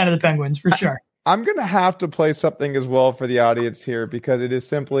I'm a fan of the penguins for sure. I'm going to have to play something as well for the audience here because it is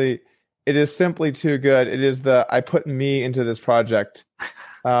simply too good. It is I put me into this project.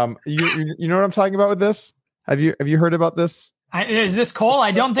 You know what I'm talking about with this? Have you heard about this? Is this Cole?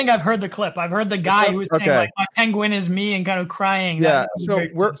 I don't think I've heard the clip. I've heard the guy who was saying my penguin is me and kind of crying. Yeah. So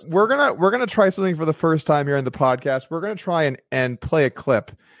we're gonna try something for the first time here in the podcast. We're gonna try and play a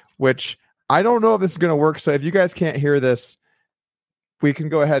clip, which I don't know if this is gonna work. So if you guys can't hear this, we can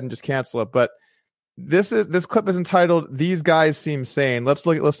go ahead and just cancel it. But this clip is entitled "These Guys Seem Sane." Let's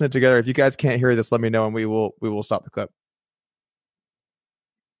listen to it together. If you guys can't hear this, let me know and we will stop the clip.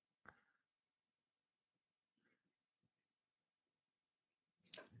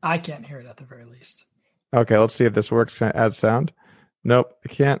 I can't hear it at the very least. Okay, let's see if this works. Can I add sound? Nope, I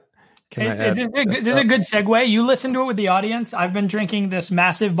can't. This is a good segue. You listen to it with the audience. I've been drinking this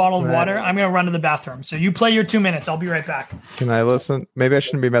massive bottle of water. I'm going to run to the bathroom. So you play your 2 minutes. I'll be right back. Can I listen? Maybe I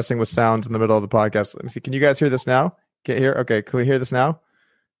shouldn't be messing with sounds in the middle of the podcast. Let me see. Can you guys hear this now? Can't hear? Okay, can we hear this now?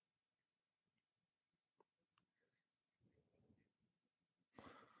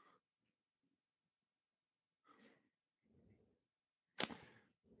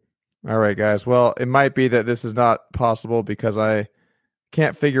 All right, guys. Well, it might be that this is not possible because I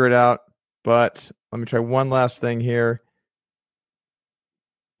can't figure it out, but let me try one last thing here.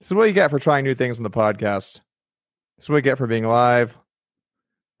 This is what you get for trying new things on the podcast. This is what you get for being live.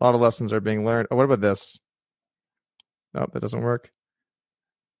 A lot of lessons are being learned. Oh, what about this? Nope, that doesn't work.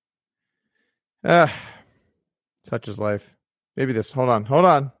 Such is life. Maybe this. Hold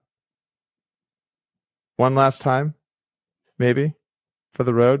on. One last time, maybe, for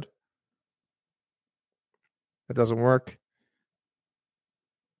the road. It doesn't work.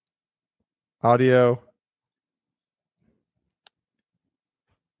 Audio.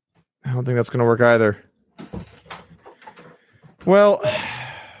 I don't think that's going to work either. Well,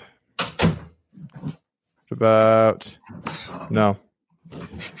 no.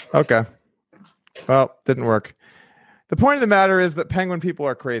 Okay. Well, didn't work. The point of the matter is that penguin people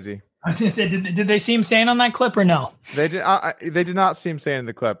are crazy. Did they seem sane on that clip or no? They did. They did not seem sane in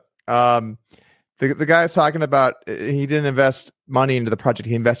the clip. The guy's talking about he didn't invest money into the project.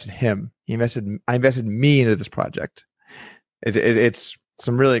 He invested him. I invested me into this project. It's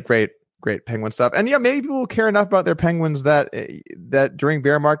some really great penguin stuff. And maybe people will care enough about their penguins that during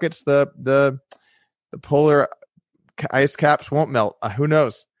bear markets the polar ice caps won't melt. Who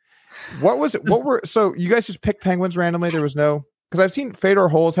knows? So you guys just picked penguins randomly? There was no, because I've seen Fedor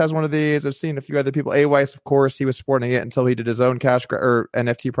Holes has one of these. I've seen a few other people. Aweiss, of course, he was sporting it until he did his own cash or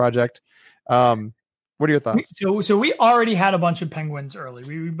NFT project. What are your thoughts? So we already had a bunch of penguins early.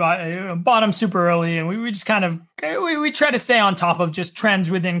 We bought them super early, and we just kind of we try to stay on top of just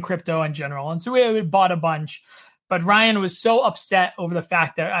trends within crypto in general. And so we bought a bunch. But Ryan was so upset over the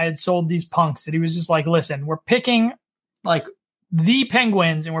fact that I had sold these punks that he was just like, "Listen, we're picking the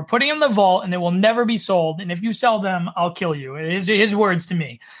penguins and we're putting them in the vault, and they will never be sold. And if you sell them, I'll kill you." His words to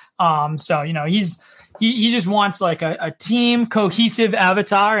me. So he just wants a team cohesive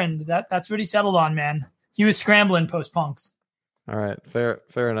avatar, and that's what he settled on, man. He was scrambling post punks. All right.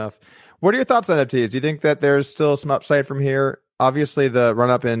 Fair enough. What are your thoughts on NFTs? Do you think that there's still some upside from here? Obviously the run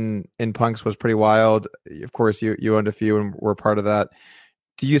up in punks was pretty wild. Of course you owned a few and were part of that.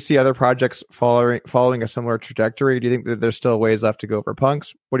 Do you see other projects following a similar trajectory? Do you think that there's still ways left to go for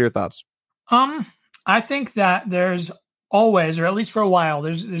punks? What are your thoughts? I think that there's always, or at least for a while,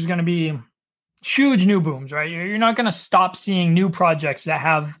 there's going to be huge new booms, right? You're not going to stop seeing new projects that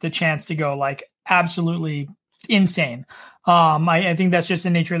have the chance to go like absolutely insane. I think that's just the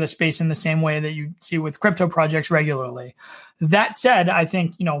nature of the space in the same way that you see with crypto projects regularly. That said, I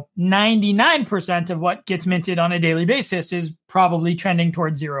think, 99% of what gets minted on a daily basis is probably trending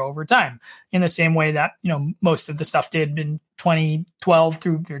towards zero over time in the same way that, most of the stuff did in 2012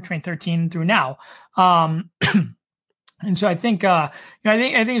 through or 2013 through now. And so I think, I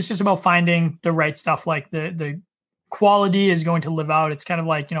think it's just about finding the right stuff. Like the quality is going to live out. It's kind of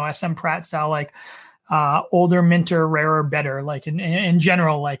like, SM Pratt style, like older, minter, rarer, better. Like in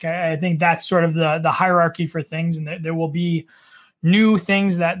general, like I think that's sort of the hierarchy for things. And there will be new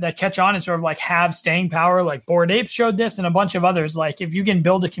things that catch on and sort of like have staying power. Like Bored Apes showed this and a bunch of others. Like if you can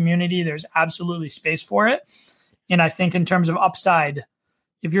build a community, there's absolutely space for it. And I think in terms of upside,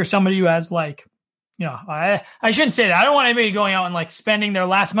 if you're somebody who has like, I shouldn't say that. I don't want anybody going out and like spending their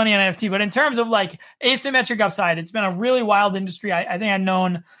last money on NFT, but in terms of like asymmetric upside, it's been a really wild industry. I think I've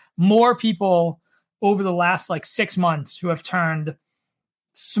known more people over the last like 6 months who have turned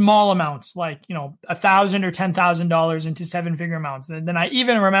small amounts, like, $1,000 or $10,000 into 7-figure amounts than I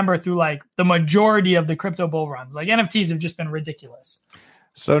even remember through like the majority of the crypto bull runs. Like NFTs have just been ridiculous.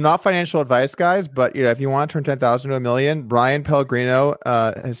 So not financial advice, guys, but if you want to turn 10,000 to $1 million, Brian Pellegrino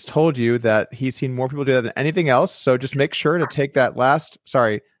has told you that he's seen more people do that than anything else. So just make sure to take that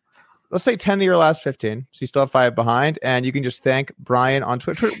let's say 10 of your last 15. So you still have 5 behind, and you can just thank Brian on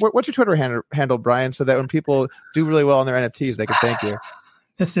Twitter. What's your Twitter handle, Brian, so that when people do really well on their NFTs, they can thank you.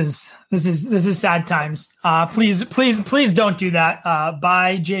 This is sad times. Please don't do that.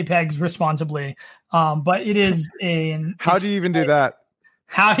 Buy JPEGs responsibly. But it is How do you even do that?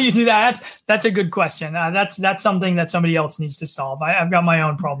 How do you do that? That's a good question. That's something that somebody else needs to solve. I've got my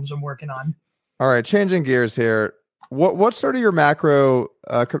own problems I'm working on. All right, changing gears here. What's sort of your macro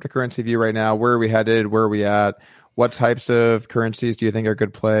cryptocurrency view right now? Where are we headed? Where are we at? What types of currencies do you think are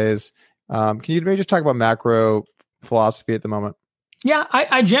good plays? Can you maybe just talk about macro philosophy at the moment? Yeah,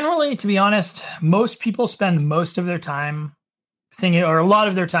 I generally, to be honest, most people spend most of their time thinking, or a lot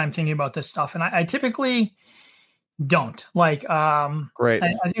of their time thinking about this stuff. And I typically don't. Like, great.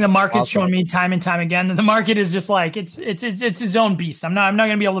 I think the market's shown me time and time again that the market is just like it's its own beast. I'm not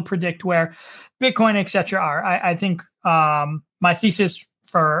going to be able to predict where Bitcoin, et cetera, are. I think my thesis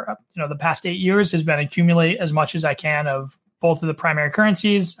for the past 8 years has been accumulate as much as I can of both of the primary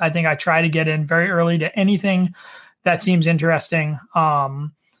currencies. I think I try to get in very early to anything that seems interesting.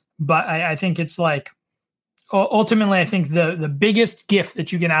 But I think it's like ultimately, I think the biggest gift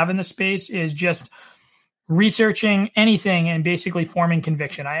that you can have in the space is just researching anything and basically forming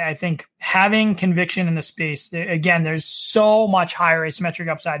conviction. I think having conviction in the space, again, there's so much higher asymmetric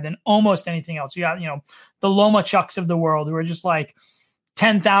upside than almost anything else. You got, the Lomachucks of the world who are just like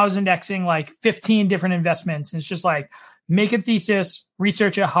 10,000xing like 15 different investments. And it's just like, make a thesis,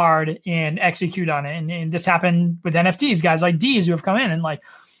 research it hard, and execute on it. And this happened with NFTs, guys like Deez who have come in and like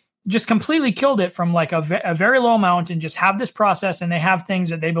just completely killed it from like a very low amount and just have this process, and they have things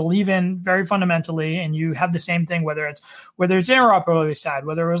that they believe in very fundamentally. And you have the same thing, whether it's interoperability side,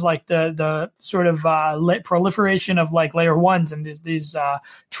 whether it was like the sort of proliferation of like layer ones and these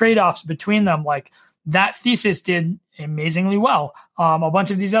trade-offs between them. Like that thesis did amazingly well. A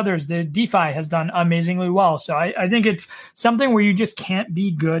bunch of these others, the DeFi has done amazingly well. So I think it's something where you just can't be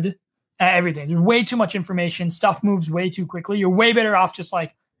good at everything. There's way too much information. Stuff moves way too quickly. You're way better off just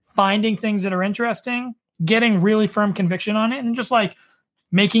like finding things that are interesting, getting really firm conviction on it, and just like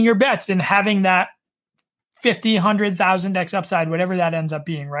making your bets and having that 50, 100,000x upside, whatever that ends up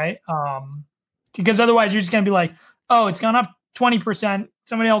being, right? Because otherwise you're just going to be like, oh, it's gone up 20%.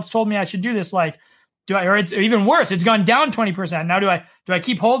 Somebody else told me I should do this. Like, or it's even worse, it's gone down 20%. Now do I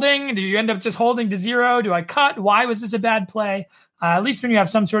keep holding? Do you end up just holding to zero? Do I cut? Why was this a bad play? At least when you have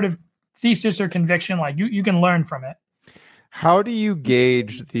some sort of thesis or conviction, like you can learn from it. How do you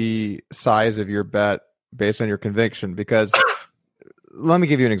gauge the size of your bet based on your conviction? Because let me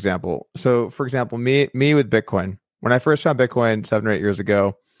give you an example. So, for example, me with Bitcoin, when I first found Bitcoin 7 or 8 years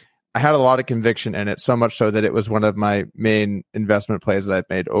ago, I had a lot of conviction in it, so much so that it was one of my main investment plays that I've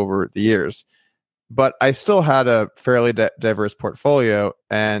made over the years. But I still had a fairly diverse portfolio,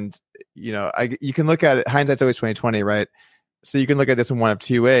 and you can look at it. Hindsight's always 20/20, right? So you can look at this in one of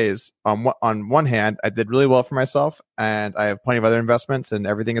two ways. On one hand, I did really well for myself, and I have plenty of other investments, and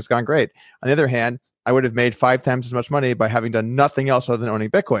everything has gone great. On the other hand, I would have made 5 times as much money by having done nothing else other than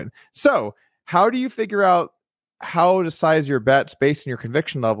owning Bitcoin. So how do you figure out how to size your bets based on your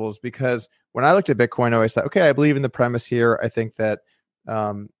conviction levels? Because when I looked at Bitcoin, I always thought, okay, I believe in the premise here. I think that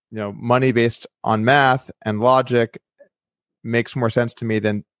money based on math and logic makes more sense to me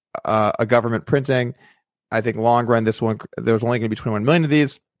than a government printing. I think long run, there's only going to be 21 million of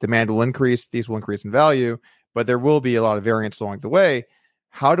these. Demand will increase. These will increase in value, but there will be a lot of variance along the way.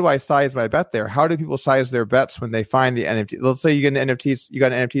 How do I size my bet there? How do people size their bets when they find the NFT? Let's say you get into NFTs, you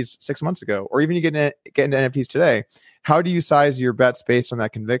got NFTs 6 months ago, or even you get into NFTs today. How do you size your bets based on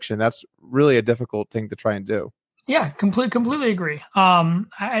that conviction? That's really a difficult thing to try and do. Yeah, completely agree.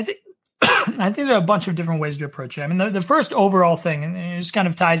 I think I think there are a bunch of different ways to approach it. I mean, the first overall thing, and it just kind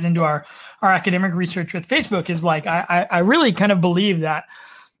of ties into our academic research with Facebook, is like I really kind of believe that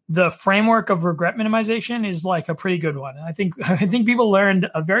the framework of regret minimization is like a pretty good one. I think people learned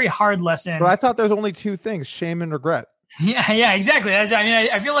a very hard lesson. But I thought there's only two things: shame and regret. Yeah, exactly. I mean,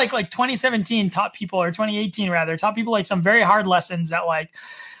 I feel like 2017 taught people, or 2018 rather, taught people like some very hard lessons that like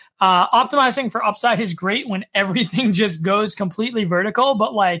optimizing for upside is great when everything just goes completely vertical,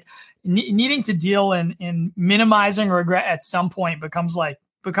 but like needing to deal in minimizing regret at some point becomes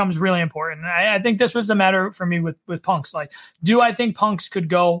really important. I think this was the matter for me with punks. Like, do I think punks could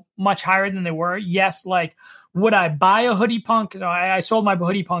go much higher than they were? Yes. Like, would I buy a hoodie punk? I sold my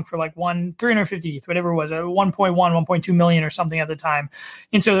hoodie punk for like 350 ETH, whatever it was, 1.2 million or something at the time.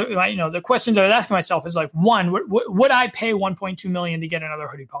 And so, the questions I was asking myself is like, one, would I pay 1.2 million to get another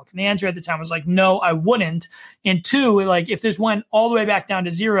hoodie punk? And the answer at the time was like, no, I wouldn't. And two, like if this went all the way back down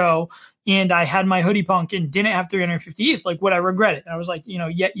to zero and I had my hoodie punk and didn't have 350 ETH, like, would I regret it? And I was like,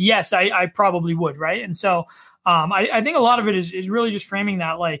 yes, I probably would. Right. And so I think a lot of it is really just framing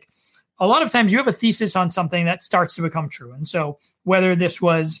that, like, a lot of times you have a thesis on something that starts to become true. And so whether this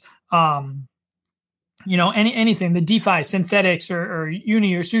was, anything, the DeFi, synthetics or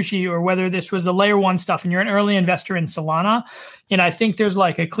Uni or Sushi, or whether this was the layer one stuff and you're an early investor in Solana. And I think there's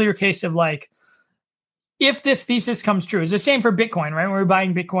like a clear case of like, if this thesis comes true, it's the same for Bitcoin, right? We're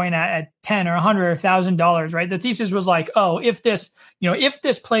buying Bitcoin at 10 or 100 or $1,000, right? The thesis was like, oh, if this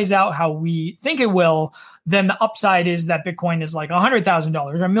plays out how we think it will, then the upside is that Bitcoin is like $100,000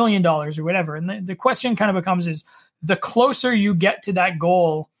 or $1 million or whatever. And the question kind of becomes is, the closer you get to that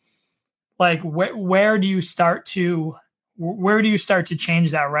goal, like where do you start to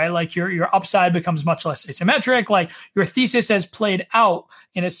change that, right? Like your upside becomes much less asymmetric. Like your thesis has played out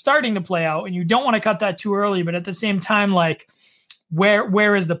and is starting to play out, and you don't want to cut that too early. But at the same time, like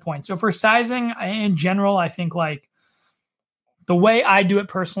where is the point? So for sizing in general, I think like the way I do it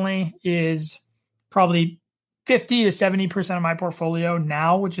personally is probably 50 to 70% of my portfolio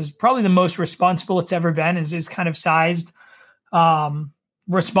now, which is probably the most responsible it's ever been, is kind of sized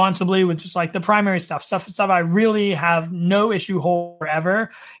responsibly with just like the primary stuff I really have no issue holding forever.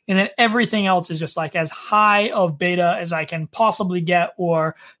 And then everything else is just like as high of beta as I can possibly get,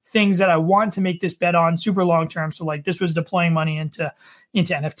 or things that I want to make this bet on super long term. So like this was deploying money into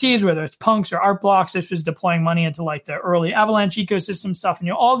NFTs, whether it's punks or art blocks. This was deploying money into like the early Avalanche ecosystem stuff,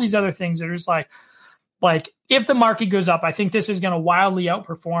 and all these other things that are just like if the market goes up, I think this is going to wildly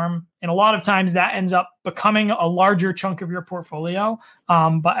outperform. And a lot of times that ends up becoming a larger chunk of your portfolio.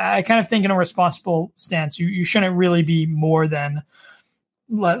 But I kind of think in a responsible stance, you shouldn't really be more than,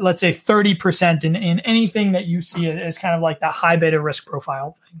 let's say 30% in anything that you see as kind of like that high beta risk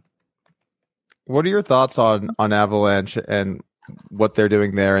profile thing. What are your thoughts on Avalanche and what they're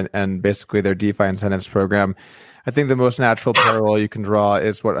doing there and basically their DeFi incentives program? I think the most natural parallel you can draw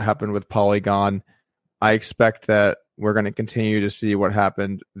is what happened with Polygon. I expect that we're going to continue to see what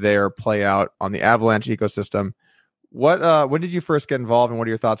happened there play out on the Avalanche ecosystem. When did you first get involved, and what are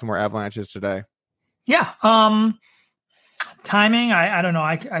your thoughts on where Avalanche is today? Yeah. Timing, I don't know.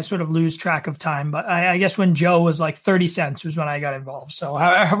 I sort of lose track of time, but I guess when Joe was like 30 cents was when I got involved. So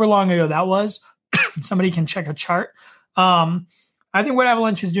however long ago that was, somebody can check a chart. I think what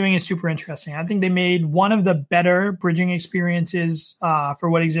Avalanche is doing is super interesting. I think they made one of the better bridging experiences for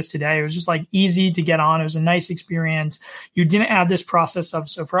what exists today. It was just like easy to get on. It was a nice experience. You didn't have this process of,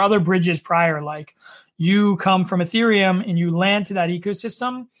 so for other bridges prior, like you come from Ethereum and you land to that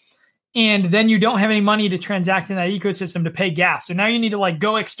ecosystem, and then you don't have any money to transact in that ecosystem to pay gas. So now you need to like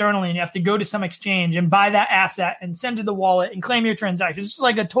go externally, and you have to go to some exchange and buy that asset and send to the wallet and claim your transaction. It's just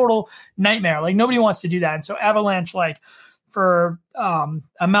like a total nightmare. Like nobody wants to do that. And so Avalanche, like, for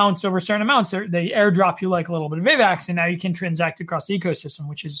amounts over certain amounts, they airdrop you like a little bit of AVAX, and now you can transact across the ecosystem,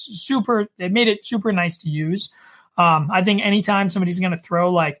 which is super. It made it super nice to use. I think anytime somebody's going to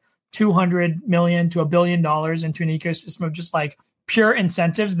throw like $200 million to $1 billion into an ecosystem of just like pure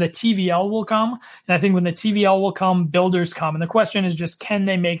incentives, the TVL will come. And I think when the TVL will come, builders come. And the question is just, can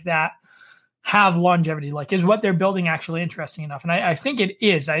they make that have longevity? Like, is what they're building actually interesting enough? And I think it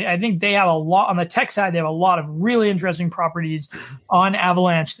is. I think they have a lot on the tech side. They have a lot of really interesting properties on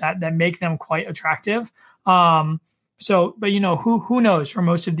Avalanche that make them quite attractive. So, but who knows for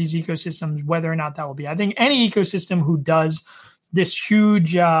most of these ecosystems whether or not that will be. I think any ecosystem who does this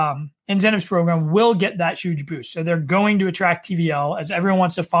huge incentives program will get that huge boost. So they're going to attract TVL as everyone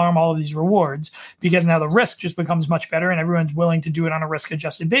wants to farm all of these rewards, because now the risk just becomes much better and everyone's willing to do it on a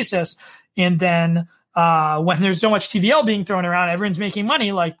risk-adjusted basis. And then when there's so much TVL being thrown around, everyone's making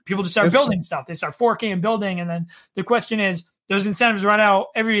money. Like, people just start building stuff. They start forking and building. And then the question is, those incentives run out,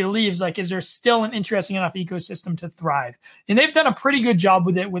 everybody leaves. Like, is there still an interesting enough ecosystem to thrive? And they've done a pretty good job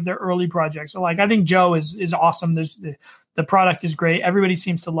with it with their early projects. So, like, I think Joe is awesome. The product is great. Everybody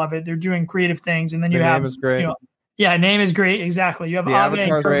seems to love it. They're doing creative things. And then the name is great. Name is great. Exactly. You have Aave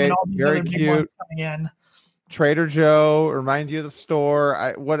and all these other big ones coming in. Trader Joe reminds you of the store.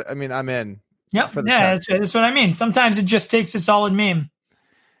 I'm in. Yep. Yeah, that's what I mean. Sometimes it just takes a solid meme.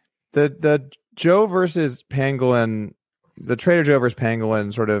 The Joe versus Pangolin, the Trader Joe versus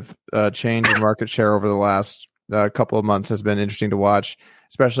Pangolin sort of change in market share over the last couple of months has been interesting to watch,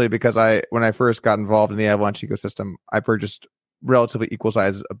 especially because when I first got involved in the Avalanche ecosystem, I purchased relatively equal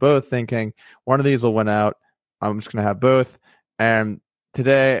sizes of both, thinking one of these will win out. I'm just going to have both. And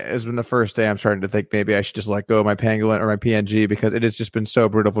today has been the first day I'm starting to think maybe I should just let go of my Pangolin or my PNG, because it has just been so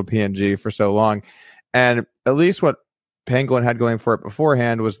brutal for PNG for so long. And at least what Pangolin had going for it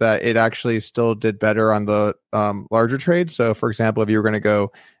beforehand was that it actually still did better on the larger trades. So, for example, if you were going to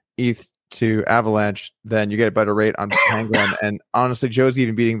go ETH to Avalanche, then you get a better rate on Pangolin. And honestly, Joe's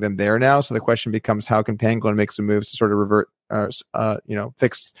even beating them there now. So the question becomes, how can Pangolin make some moves to sort of revert, plug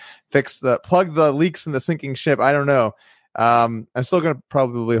the leaks in the sinking ship? I don't know. I'm still going to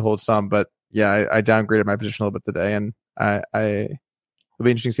probably hold some, but yeah, I downgraded my position a little bit today, and it'll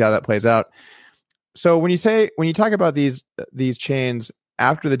be interesting to see how that plays out. So when you talk about these chains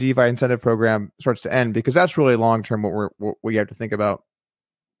after the DeFi incentive program starts to end, because that's really long term what we have to think about,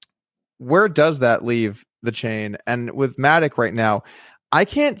 where does that leave the chain? And with Matic right now, I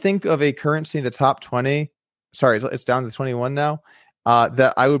can't think of a currency in the top 20. Sorry, it's down to 21 now.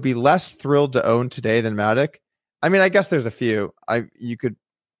 That I would be less thrilled to own today than Matic. I mean, I guess there's a few.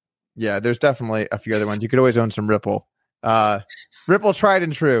 There's definitely a few other ones. You could always own some Ripple. Ripple tried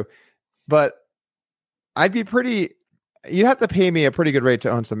and true, but you'd have to pay me a pretty good rate to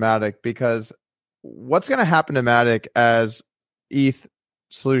own some Matic, because what's going to happen to Matic as ETH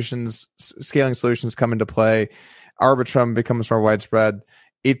scaling solutions come into play, Arbitrum becomes more widespread,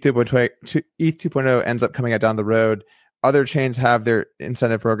 ETH 2.0 ends up coming out down the road, other chains have their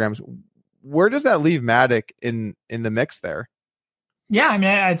incentive programs. Where does that leave Matic in the mix there? Yeah, I mean,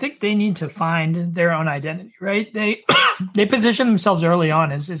 I think they need to find their own identity, right? They position themselves early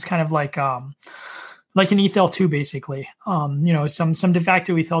on as kind of like an ETHL2 basically. Some de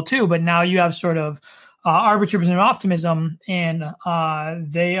facto ETHL2, but now you have sort of Arbitrum and Optimism, and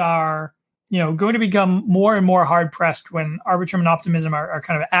they are going to become more and more hard pressed when Arbitrum and Optimism are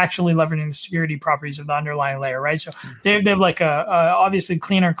kind of actually leveraging the security properties of the underlying layer, right? So they have like a obviously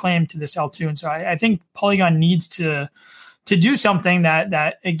cleaner claim to this L2, and so I think Polygon needs to do something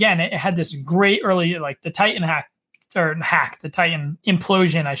that again, it had this great early, like the Titan the Titan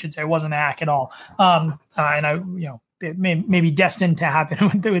implosion, I should say. It wasn't a hack at all, and it may be destined to happen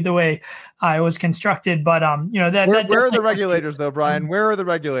with the way it was constructed. But where are the regulators though, Brian? Where are the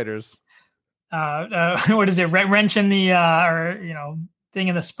regulators? What is it? Wrench in the thing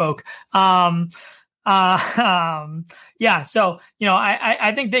in the spoke. So I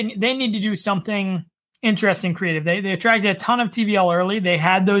think they need to do something interesting, creative. They attracted a ton of TVL early. They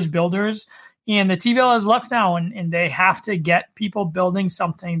had those builders, and the TVL is left now, and they have to get people building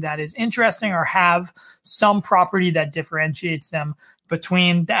something that is interesting or have some property that differentiates them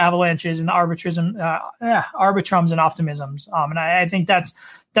between the Avalanches and the Arbitrums and Optimisms. And I think that's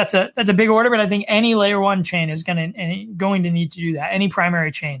a big order, but I think any layer one chain is going to need to do that. Any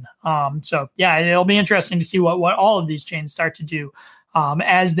primary chain. It'll be interesting to see what all of these chains start to do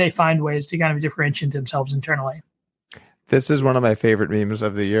as they find ways to kind of differentiate themselves internally. This is one of my favorite memes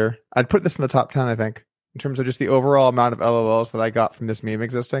of the year. I'd put this in the top 10, I think, in terms of just the overall amount of LOLs that I got from this meme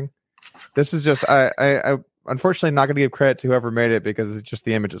existing. This is just, I unfortunately not going to give credit to whoever made it because it's just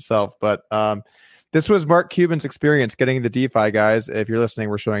the image itself. But this was Mark Cuban's experience getting the DeFi guys. If you're listening,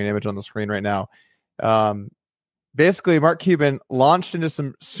 we're showing an image on the screen right now. Basically, Mark Cuban launched into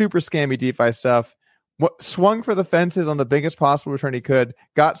some super scammy DeFi stuff, swung for the fences on the biggest possible return he could,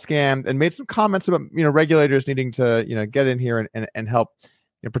 got scammed, and made some comments about regulators needing to get in here and help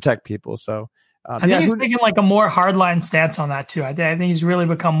protect people. So I think he's taking like a more hardline stance on that too. I think he's really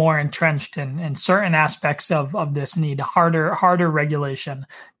become more entrenched in certain aspects of this need harder regulation.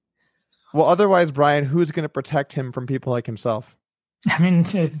 Well, otherwise, Brian, who's going to protect him from people like himself? I mean,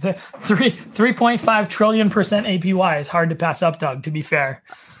 the 3.5 trillion % APY is hard to pass up, Doug, to be fair.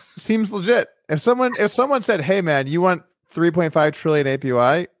 Seems legit. If someone said, "Hey man, you want 3.5 trillion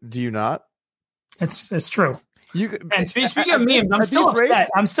APY?" Do you not? It's true. And speaking of memes, I'm still upset.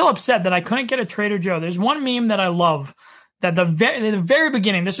 I'm still upset that I couldn't get a Trader Joe. There's one meme that I love that the very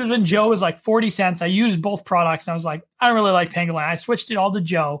beginning, this was when Joe was like 40 cents. I used both products. And I was like, I don't really like Pangolin. I switched it all to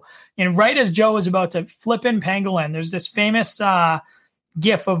Joe. And right as Joe was about to flip in Pangolin, there's this famous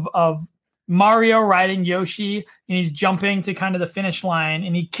gif of Mario riding Yoshi, and he's jumping to kind of the finish line,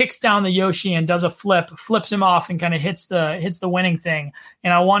 and he kicks down the Yoshi and does a flips him off, and kind of hits the winning thing.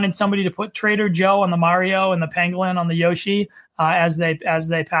 And I wanted somebody to put Trader Joe on the Mario and the Pangolin on the Yoshi as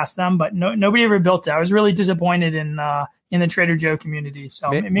they pass them, but nobody ever built it. I was really disappointed in the Trader Joe community. So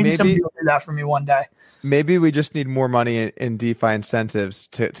maybe somebody will do that for me one day. Maybe we just need more money in DeFi incentives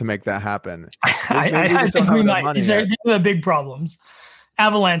to make that happen. I think we might. These are the big problems.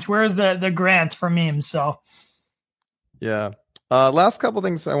 Avalanche, where's the grant for memes? So yeah. Last couple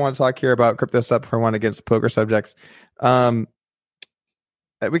things I want to talk here about crypto stuff before I want to get into poker subjects. We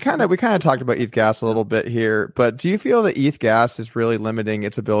kind of talked about ETH gas a little bit here, but do you feel that ETH gas is really limiting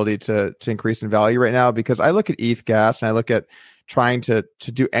its ability to increase in value right now? Because I look at ETH gas and I look at trying to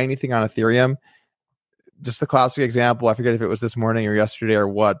do anything on Ethereum. Just the classic example, I forget if it was this morning or yesterday or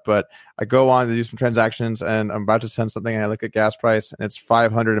what, but I go on to do some transactions and I'm about to send something and I look at gas price and it's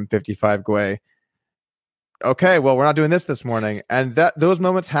 555 Gwei. Okay, well, we're not doing this morning. And those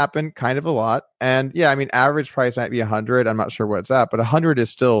moments happen kind of a lot. And yeah, I mean, average price might be 100. I'm not sure what it's at, but 100 is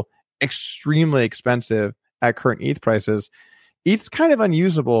still extremely expensive at current ETH prices. ETH's kind of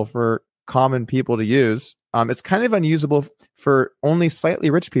unusable for common people to use. It's kind of unusable for only slightly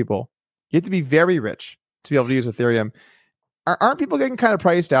rich people. You have to be very rich to be able to use Ethereum. Aren't people getting kind of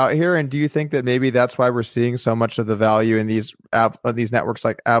priced out here? And do you think that maybe that's why we're seeing so much of the value in these networks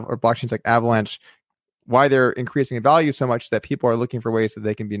or blockchains like Avalanche, why they're increasing in value so much that people are looking for ways that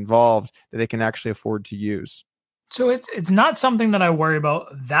they can be involved, that they can actually afford to use? So it's not something that I worry about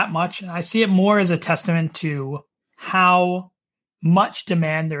that much. I see it more as a testament to how much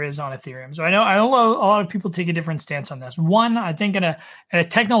demand there is on Ethereum. So I know a lot of people take a different stance on this. One, I think at a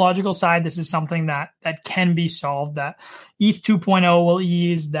technological side, this is something that can be solved, that ETH 2.0 will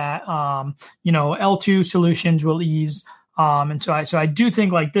ease, that L2 solutions will ease. And so I do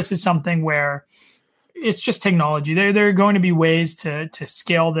think like this is something where it's just technology. There are going to be ways to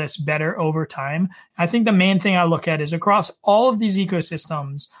scale this better over time. I think the main thing I look at is across all of these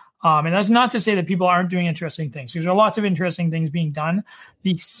ecosystems. And that's not to say that people aren't doing interesting things, because there are lots of interesting things being done.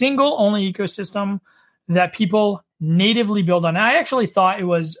 The single only ecosystem that people natively build on, I actually thought it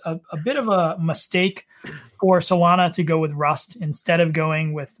was a bit of a mistake for Solana to go with Rust instead of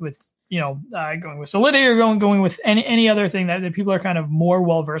going with going with Solidity or going with any other thing that people are kind of more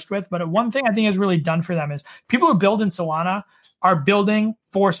well versed with. But one thing I think has really done for them is people who build in Solana are building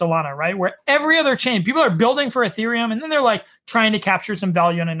for Solana, right? Where every other chain, people are building for Ethereum, and then they're like trying to capture some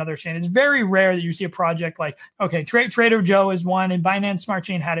value on another chain. It's very rare that you see a project like, okay, Trader Joe is one, and Binance Smart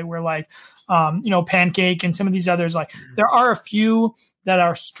Chain had it where like, Pancake and some of these others, like there are a few that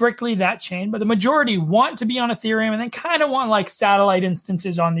are strictly that chain, but the majority want to be on Ethereum and then kind of want like satellite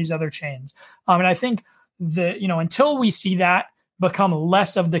instances on these other chains. And I think until we see that become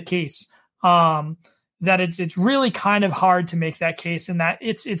less of the case, that it's really kind of hard to make that case, and that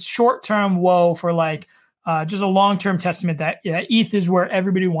it's short-term woe for like just a long-term testament that ETH is where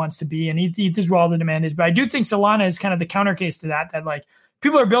everybody wants to be, and ETH is where all the demand is. But I do think Solana is kind of the counter case to that like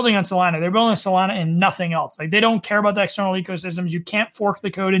people are building on Solana. They're building on Solana and nothing else. Like they don't care about the external ecosystems. You can't fork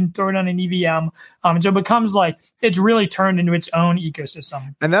the code and throw it on an EVM. And so it becomes like it's really turned into its own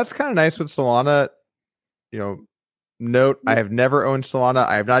ecosystem. And that's kind of nice with Solana. Note, I have never owned Solana.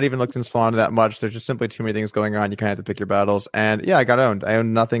 I have not even looked in Solana that much. There's just simply too many things going on. You kind of have to pick your battles. And yeah, I got owned. I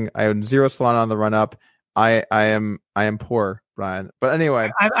own nothing. I own zero Solana on the run up. I am poor, Brian. But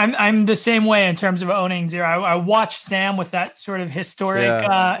anyway, I'm the same way in terms of owning zero. I watched Sam with that sort of historic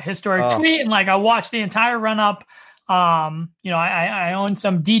tweet, and like I watched the entire run up. I own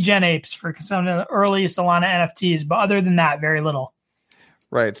some Degen apes for some of the early Solana NFTs, but other than that, very little.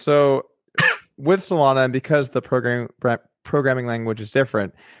 Right. So with Solana, and because the programming language is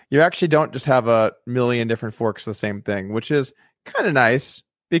different, you actually don't just have a million different forks of the same thing, which is kind of nice.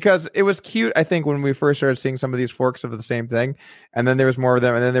 Because it was cute, I think, when we first started seeing some of these forks of the same thing, and then there was more of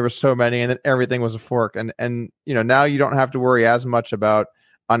them, and then there was so many, and then everything was a fork. And now you don't have to worry as much about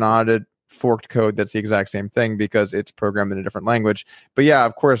unaudited forked code that's the exact same thing because it's programmed in a different language. But yeah,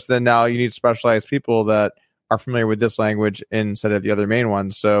 of course, then now you need specialized people that are familiar with this language instead of the other main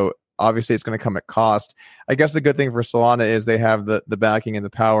ones. So obviously it's going to come at cost. I guess the good thing for Solana is they have the backing and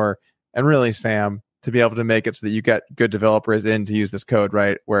the power, and really, Sam, to be able to make it so that you get good developers in to use this code,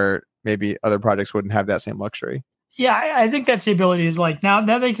 right? Where maybe other projects wouldn't have that same luxury. Yeah, I think that's the ability is like now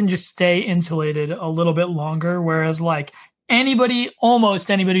they can just stay insulated a little bit longer. Whereas like almost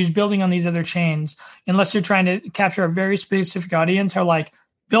anybody who's building on these other chains, unless they're trying to capture a very specific audience, are like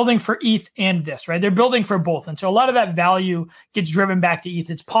building for ETH and this, right? They're building for both. And so a lot of that value gets driven back to ETH.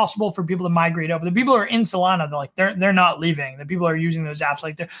 It's possible for people to migrate over. The people who are in Solana, they're not leaving. The people who are using those apps,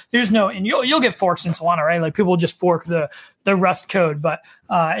 like there's no, and you'll get forks in Solana, right? Like people will just fork the Rust code, but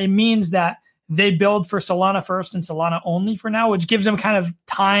it means that they build for Solana first and Solana only for now, which gives them kind of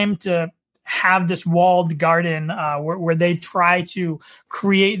time to have this walled garden where they try to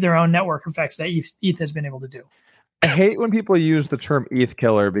create their own network effects that ETH has been able to do. I hate when people use the term ETH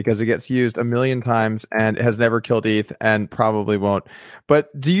killer because it gets used a million times and it has never killed ETH and probably won't.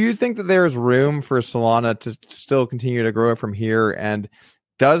 But do you think that there's room for Solana to still continue to grow from here? And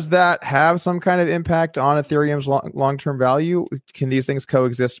does that have some kind of impact on Ethereum's long-term value? Can these things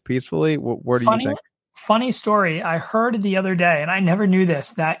coexist peacefully? Where do you think? Funny story. I heard the other day, and I never knew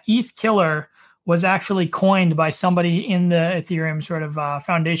this, that ETH killer was actually coined by somebody in the Ethereum sort of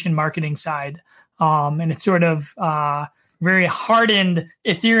foundation marketing side. And it's sort of very hardened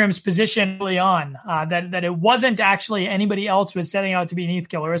Ethereum's position early on that it wasn't actually anybody else was setting out to be an ETH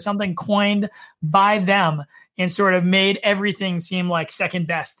killer. It was something coined by them and sort of made everything seem like second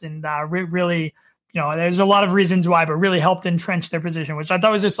best. And really, there's a lot of reasons why, but really helped entrench their position, which I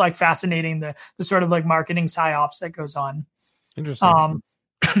thought was just like fascinating, the sort of like marketing psyops that goes on. Interesting.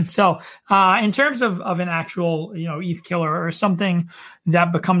 So in terms of an actual, ETH killer or something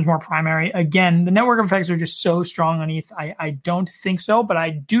that becomes more primary, again, the network effects are just so strong on ETH. I don't think so, but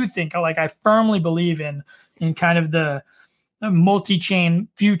I do think, I firmly believe in kind of the multi-chain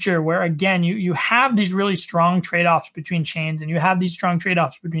future where, again, you have these really strong trade-offs between chains and you have these strong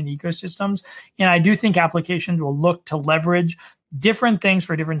trade-offs between ecosystems. And I do think applications will look to leverage different things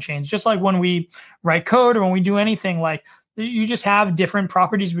for different chains. Just like when we write code or when we do anything, like you just have different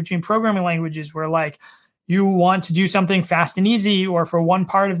properties between programming languages where like you want to do something fast and easy, or for one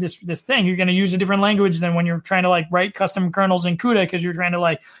part of this thing, you're going to use a different language than when you're trying to like write custom kernels in CUDA because you're trying to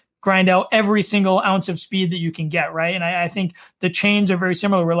like grind out every single ounce of speed that you can get, right? And I think the chains are very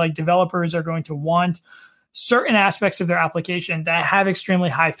similar where like developers are going to want certain aspects of their application that have extremely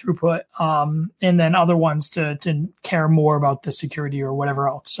high throughput, and then other ones to care more about the security or whatever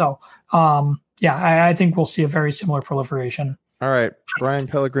else. So, yeah, I think we'll see a very similar proliferation. All right. Brian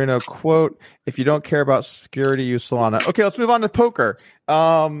Pellegrino quote, "If you don't care about security, use Solana." Okay, let's move on to poker.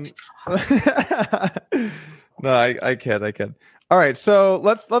 No, I kid. All right, so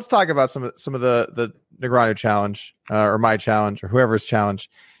let's talk about some of the Negreanu challenge or my challenge or whoever's challenge.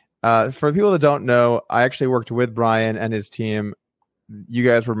 For people that don't know, I actually worked with Brian and his team. You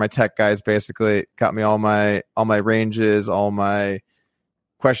guys were my tech guys, basically. Got me all my ranges, all my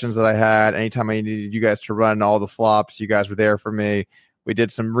questions that I had. Anytime I needed you guys to run all the flops, you guys were there for me. We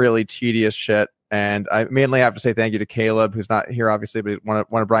did some really tedious shit, and I mainly have to say thank you to Caleb, who's not here obviously, but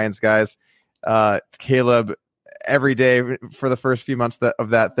one of Brian's guys. Caleb, every day for the first few months of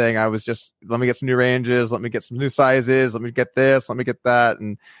that thing, I was just, let me get some new ranges, let me get some new sizes, let me get this, let me get that,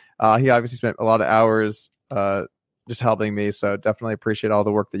 and he obviously spent a lot of hours just helping me. So definitely appreciate all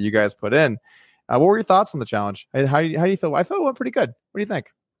the work that you guys put in. What were your thoughts on the challenge? How do you feel? I thought it went pretty good. What do you think?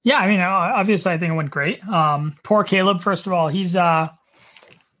 Yeah, I mean, obviously, I think it went great. Poor Caleb. First of all, he's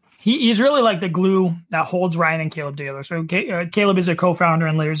really like the glue that holds Ryan and Caleb together. So Caleb is a co-founder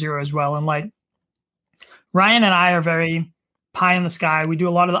in Layer Zero as well, and like Ryan and I are very pie in the sky. We do a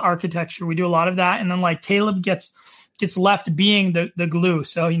lot of the architecture. We do a lot of that, and then like Caleb gets left being the glue.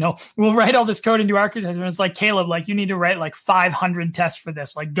 So, we'll write all this code into architecture, and it's like, Caleb, like you need to write like 500 tests for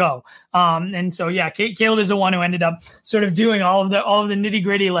this, like go. And so, yeah, Caleb is the one who ended up sort of doing all of the nitty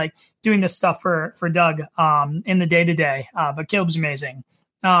gritty, like doing this stuff for Doug in the day to day. But Caleb's amazing.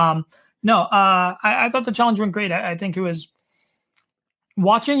 I thought the challenge went great. I think it was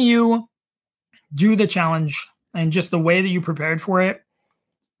watching you do the challenge and just the way that you prepared for it.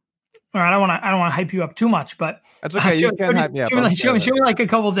 Or I don't want to hype you up too much, but that's okay. You can hype me up. Show me like a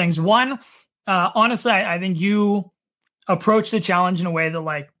couple of things. One, honestly, I think you approached the challenge in a way that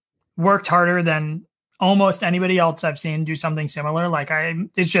like worked harder than almost anybody else I've seen do something similar. Like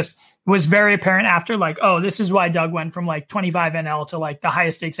was very apparent after, like, oh, this is why Doug went from like 25 NL to like the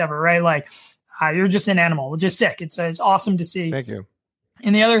highest stakes ever, right? Like you're just an animal, just sick. It's awesome to see. Thank you.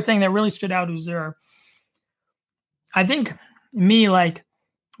 And the other thing that really stood out was I think me, like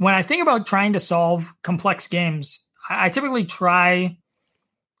when I think about trying to solve complex games, I typically try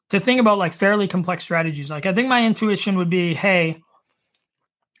to think about like fairly complex strategies. Like I think my intuition would be, hey,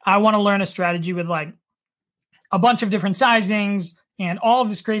 I want to learn a strategy with like a bunch of different sizings and all of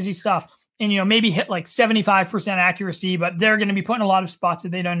this crazy stuff. And, maybe hit like 75% accuracy, but they're going to be put in a lot of spots that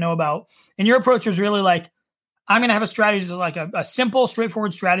they don't know about. And your approach was really like, I'm going to have a strategy that's like a simple,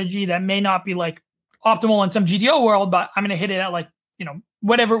 straightforward strategy that may not be like optimal in some GTO world, but I'm going to hit it at like,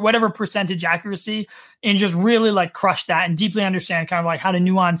 whatever percentage accuracy and just really like crush that and deeply understand kind of like how to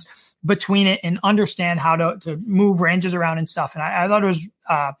nuance between it and understand how to move ranges around and stuff. And I thought it was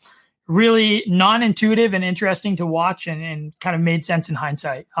really non-intuitive and interesting to watch and kind of made sense in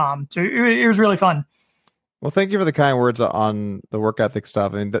hindsight. So it was really fun. Well, thank you for the kind words on the work ethic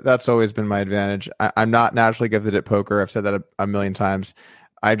stuff. I mean, that's always been my advantage. I'm not naturally gifted at poker. I've said that a million times.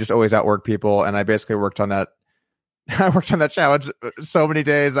 I just always outwork people. And I basically worked on that. I worked on that challenge so many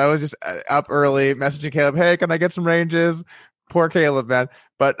days. I was just up early messaging Caleb, hey, can I get some ranges? Poor Caleb, man.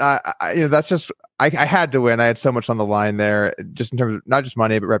 But that's just, I had to win. I had so much on the line there, just in terms of not just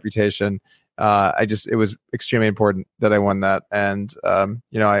money, but reputation. It was extremely important that I won that. And, I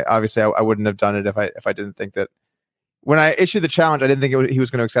wouldn't have done it if I didn't think that when I issued the challenge, I didn't think he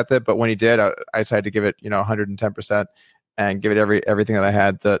was going to accept it. But when he did, I decided to give it, 110% and give it everything that I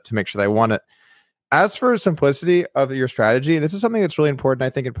had to make sure that I won it. As for simplicity of your strategy, this is something that's really important, I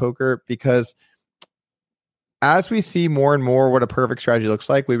think, in poker, because as we see more and more what a perfect strategy looks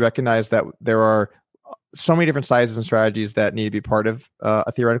like, we recognize that there are so many different sizes and strategies that need to be part of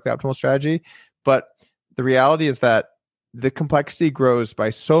a theoretically optimal strategy. But the reality is that the complexity grows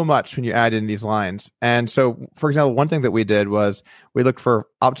by so much when you add in these lines. And so, for example, one thing that we did was we looked for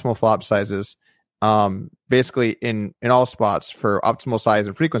optimal flop sizes, basically in all spots for optimal size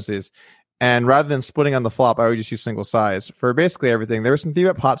and frequencies. And rather than splitting on the flop, I would just use single size for basically everything. There was some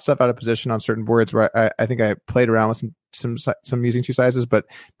 3-bet pot stuff out of position on certain boards where I think I played around with some using 2 sizes, but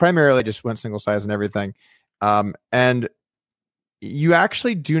primarily just went single size and everything. And you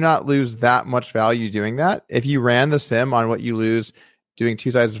actually do not lose that much value doing that. If you ran the sim on what you lose doing 2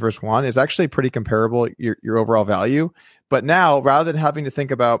 sizes versus 1, is actually pretty comparable, your overall value. But now, rather than having to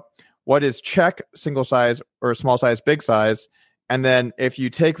think about what is check single size or small size, big size, and then if you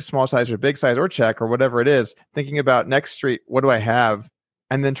take small size or big size or check or whatever it is, thinking about next street, what do I have?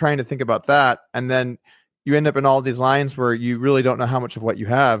 And then trying to think about that. And then you end up in all these lines where you really don't know how much of what you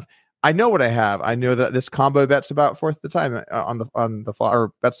have. I know what I have. I know that this combo bet's about fourth of the time on the flop,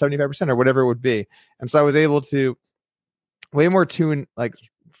 or bet 75% or whatever it would be. And so I was able to way more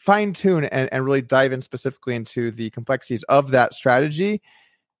fine tune and really dive in specifically into the complexities of that strategy.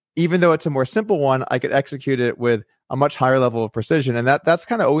 Even though it's a more simple one, I could execute it with a much higher level of precision. And that's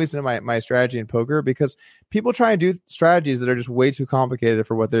kind of always been my strategy in poker, because people try and do strategies that are just way too complicated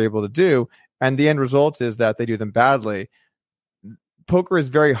for what they're able to do. And the end result is that they do them badly. Poker is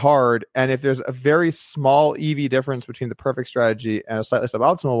very hard. And if there's a very small EV difference between the perfect strategy and a slightly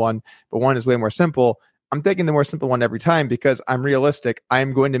suboptimal one, but one is way more simple, I'm taking the more simple one every time because I'm realistic.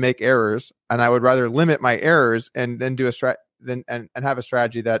 I'm going to make errors, and I would rather limit my errors and then do and have a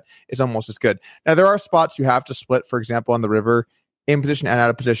strategy that is almost as good. Now, there are spots you have to split. For example, on the river, in position and out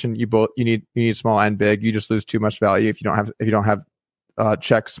of position, you need small and big. You just lose too much value if you don't have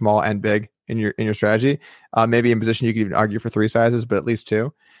check small and big in your strategy. Maybe in position you could even argue for 3 sizes, but at least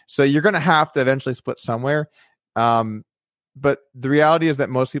 2. So you're going to have to eventually split somewhere. But the reality is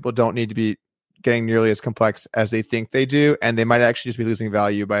that most people don't need to be getting nearly as complex as they think they do, and they might actually just be losing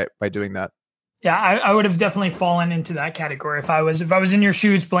value by doing that. Yeah, I would have definitely fallen into that category if I was in your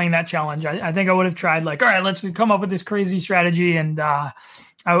shoes playing that challenge. I think I would have tried all right, let's come up with this crazy strategy, and I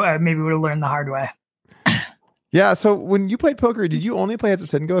maybe would have learned the hard way. Yeah. So when you played poker, did you only play heads up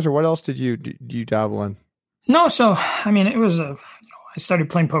sit and goes, or what else did you dabble in? No, so I mean, it was I started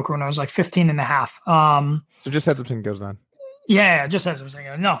playing poker when I was like 15 and a half. So just heads up sit and goes then. Yeah, just heads up sit and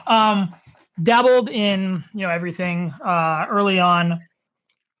goes. No, dabbled in everything early on.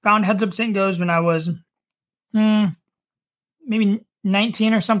 Found heads up sit and goes when I was maybe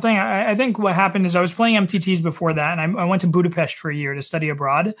 19 or something. I think what happened is I was playing MTTs before that, and I went to Budapest for a year to study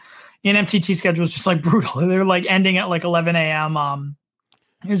abroad. And MTT schedule was just like brutal. They were like ending at like 11 a.m.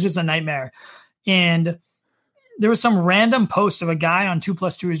 It was just a nightmare. And there was some random post of a guy on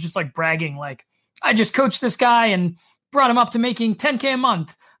 2+2 who's just like bragging, like, I just coached this guy and brought him up to making 10K a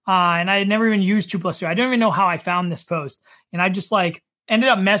month. And I had never even used 2+2. I don't even know how I found this post. And I just like ended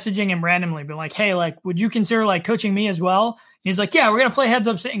up messaging him randomly, being like, hey, like, would you consider like coaching me as well? And he's like, yeah, we're going to play heads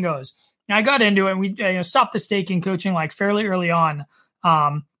up sit and goes. And I got into it, and we stopped the stake in coaching like fairly early on.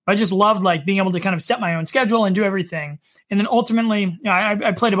 I just loved like being able to kind of set my own schedule and do everything. And then ultimately, you know,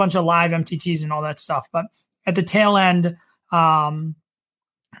 I played a bunch of live MTTs and all that stuff. But at the tail end, I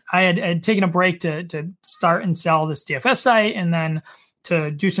had taken a break to start and sell this DFS site, and then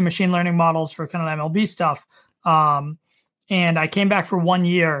to do some machine learning models for kind of MLB stuff. And I came back for 1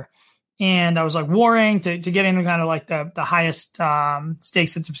 year, and I was like warring to get into kind of like the highest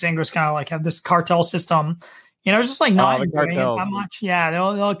stakes at Zepsingos, kind of like have this cartel system. You know, I was just like not enjoying it that much. Yeah, the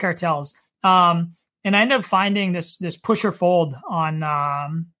old cartels. And I ended up finding this push or fold on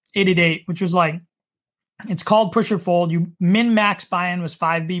 888, which was like, it's called push or fold. You min max buy-in was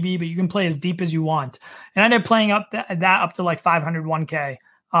 5 BB, but you can play as deep as you want. And I ended up playing up that up to like 501K.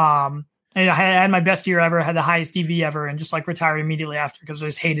 And I had my best year ever, had the highest EV ever, and just like retired immediately after because I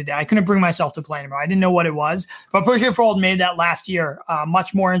just hated it. I couldn't bring myself to play anymore. I didn't know what it was. But push or fold made that last year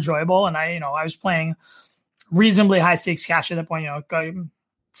much more enjoyable. And I was playing reasonably high stakes cash at that point,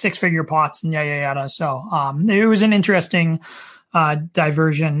 6-figure pots and yada. So it was an interesting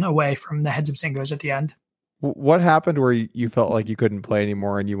diversion away from the Heads of Singos at the end. What happened where you felt like you couldn't play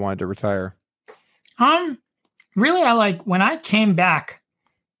anymore and you wanted to retire? Really, when I came back,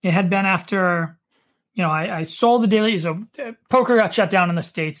 it had been after, I sold the daily. So poker got shut down in the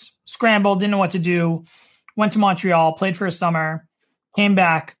States, scrambled, didn't know what to do, went to Montreal, played for a summer, came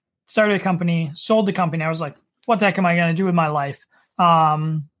back, started a company, sold the company. I was like, what the heck am I going to do with my life?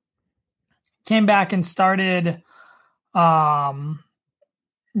 Came back and started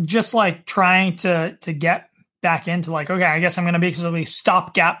just like trying to get back into like, okay, I guess I'm going to basically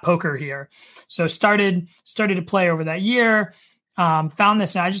stopgap poker here. So started to play over that year, found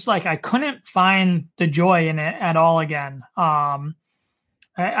this, and I just I couldn't find the joy in it at all again. I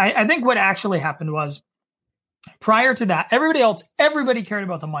think what actually happened was prior to that, everybody cared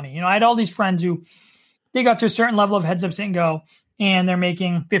about the money. I had all these friends who they got to a certain level of Heads Up Sit and Go, and they're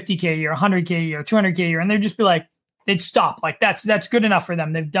making 50K a year, 100K a year, 200K a year. And they'd just be like, they'd stop. Like that's good enough for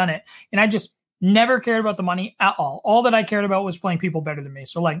them. They've done it. And I just never cared about the money at all. All that I cared about was playing people better than me.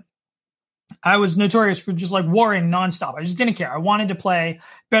 So I was notorious for just warring nonstop. I just didn't care. I wanted to play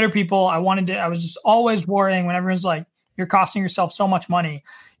better people. I was just always worrying when everyone's like, you're costing yourself so much money.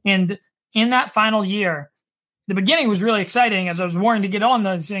 And in that final year, the beginning was really exciting as I was warring to get on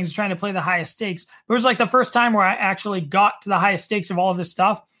those things, trying to play the highest stakes. But it was the first time where I actually got to the highest stakes of all of this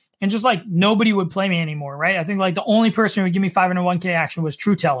stuff. And just nobody would play me anymore, right? I think the only person who would give me 501K action was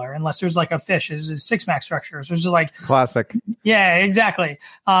True Teller, unless there's a fish, is 6-max structure. So it's just classic. Yeah, exactly.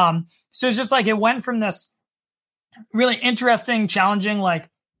 So it's just it went from this really interesting, challenging,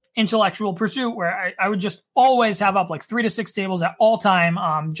 intellectual pursuit where I would just always have up 3 to 6 tables at all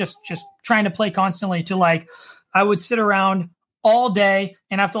time, just trying to play constantly, to I would sit around all day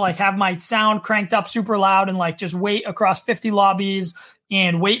and have to have my sound cranked up super loud and just wait across 50 lobbies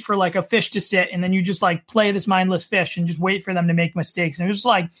and wait for a fish to sit. And then you just play this mindless fish and just wait for them to make mistakes. And it was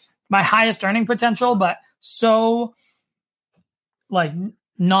just my highest earning potential, but so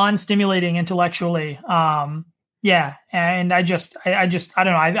non-stimulating intellectually. Yeah. And I don't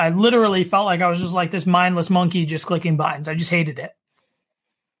know. I literally felt like I was just this mindless monkey just clicking buttons. I just hated it.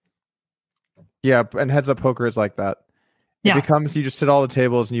 Yeah. And Heads Up Poker is like that. It becomes, you just sit all the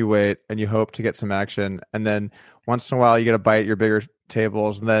tables and you wait and you hope to get some action. And then once in a while you get a bite at your bigger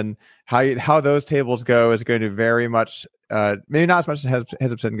tables. And then how those tables go is going to very much, maybe not as much as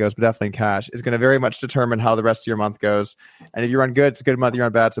Heads Up Sit and Goes, but definitely in cash, is going to very much determine how the rest of your month goes. And if you run good, it's a good month. You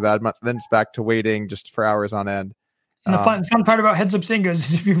run bad, it's a bad month. Then it's back to waiting just for hours on end. And the fun part about Heads Up Sit and Goes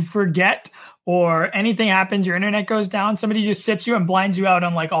is if you forget or anything happens, your internet goes down, somebody just sits you and blinds you out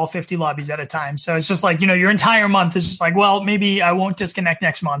on all 50 lobbies at a time. So it's just your entire month is just well, maybe I won't disconnect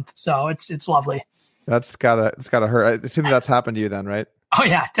next month. So it's lovely. It's gotta hurt. I assume that's happened to you then, right? Oh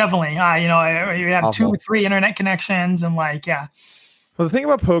yeah, definitely. You have awful. 2 or 3 internet connections and yeah. Well, the thing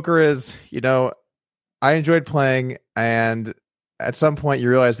about poker is, I enjoyed playing, and at some point you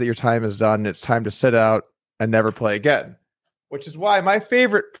realize that your time is done. It's time to sit out and never play again, which is why my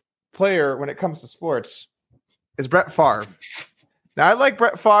favorite player when it comes to sports is Brett Favre. Now, I like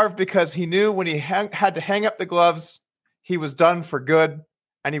Brett Favre because he knew when he had to hang up the gloves, he was done for good,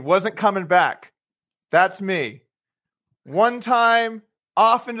 and he wasn't coming back. That's me. One time,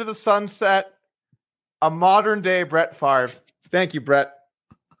 off into the sunset, a modern day Brett Favre. Thank you, Brett.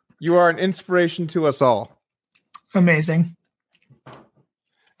 You are an inspiration to us all. Amazing.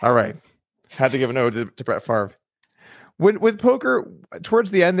 All right. Had to give an ode to Brett Favre. With poker,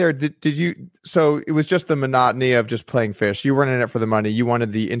 towards the end there, did you? So it was just the monotony of just playing fish. You weren't in it for the money. You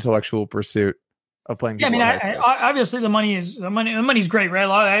wanted the intellectual pursuit of playing. Yeah, I obviously the money's great,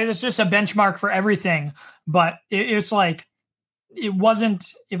 right? It's just a benchmark for everything. But it's it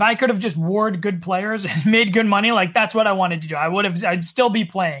wasn't, if I could have just warred good players and made good money, like that's what I wanted to do. I'd still be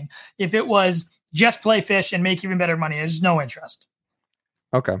playing. If it was just play fish and make even better money, there's no interest.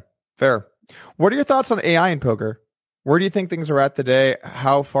 Okay, fair. What are your thoughts on AI in poker? Where do you think things are at today?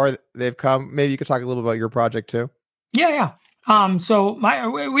 How far they've come? Maybe you could talk a little about your project too. Yeah. So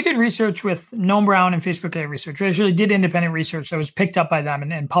we did research with Noam Brown and Facebook AI Research. We actually did independent research that was picked up by them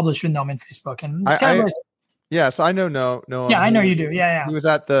and published with Noam and Facebook. And it's kind of like, yeah, so I know no. Yeah, I know you do. Yeah. He was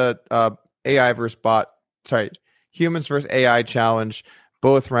at the Humans versus AI challenge,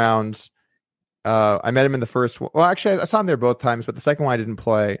 both rounds. I met him in the first one. Well, actually, I saw him there both times, but the second one I didn't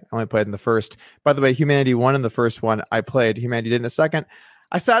play. I only played in the first. By the way, Humanity won in the first one. I played. Humanity did in the second.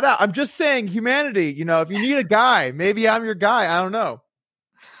 I sat out. I'm just saying, Humanity, if you need a guy, maybe I'm your guy. I don't know.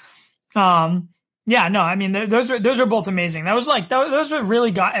 Yeah, no, I mean, those are both amazing. That was like, those what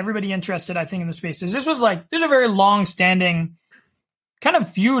really got everybody interested, I think, in the spaces. There's a very long-standing kind of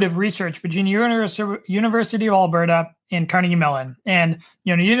feud of research between University of Alberta and Carnegie Mellon. And,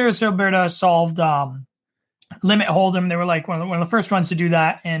 University of Alberta solved limit hold'em. They were like one of the first ones to do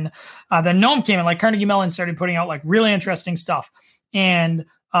that. And then Noam came in, like Carnegie Mellon started putting out like really interesting stuff. And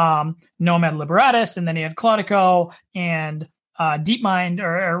Noam had Liberatus, and then he had Clodico and DeepMind,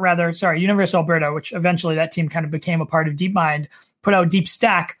 or rather, University of Alberta, which eventually that team kind of became a part of DeepMind, put out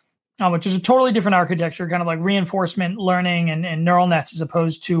DeepStack, which is a totally different architecture, kind of like reinforcement learning and neural nets, as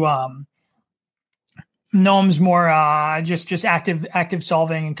opposed to Noam's more just active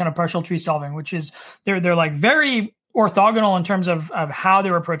solving and kind of partial tree solving, which is they're like very orthogonal in terms of how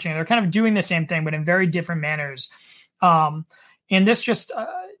they're approaching it. They're kind of doing the same thing, but in very different manners. And this just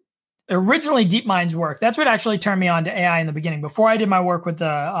originally DeepMind's work. That's what actually turned me on to AI in the beginning. Before I did my work with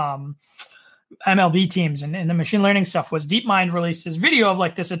the MLB teams and the machine learning stuff, was DeepMind released this video of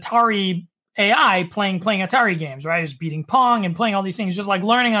like this Atari AI playing Atari games, right? It was beating Pong and playing all these things, just like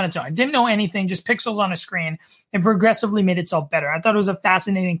learning on its own. It didn't know anything, just pixels on a screen, and progressively made itself better. I thought it was a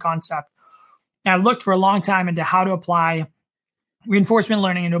fascinating concept. And I looked for a long time into how to apply reinforcement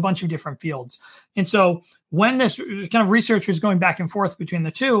learning into a bunch of different fields. And so when this kind of research was going back and forth between the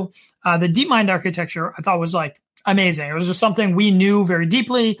two, the DeepMind architecture I thought was like amazing. It was just something we knew very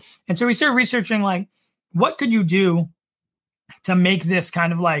deeply. And so we started researching like, what could you do to make this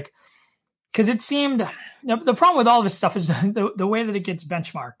kind of like, because it seemed, the problem with all this stuff is the way that it gets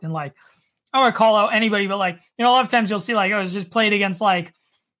benchmarked. And like, I don't want to call out anybody, but like, a lot of times you'll see like, it's just played against like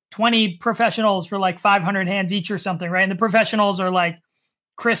 20 professionals for like 500 hands each or something, right? And the professionals are like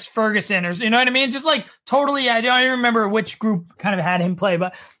Chris Ferguson, or you know what I mean? Just like totally, I don't even remember which group kind of had him play,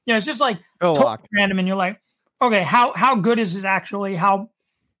 but it's just like totally random. And you're like, okay, how good is this actually? How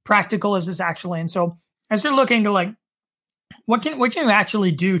practical is this actually? And so I started looking to like, what can you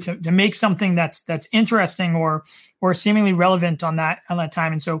actually do to make something that's interesting or seemingly relevant on that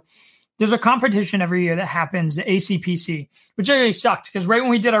time? And so there's a competition every year that happens, the ACPC, which actually sucked because right when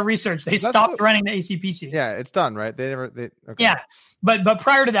we did our research, they stopped running the ACPC. Yeah, it's done, right? Okay. Yeah, but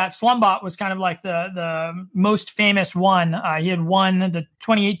prior to that, Slumbot was kind of like the most famous one. He had won the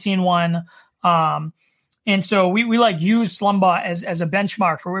 2018 one, and so we like used Slumbot as a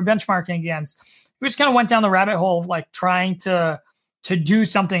benchmark for what we're benchmarking against. We just kind of went down the rabbit hole of like trying to do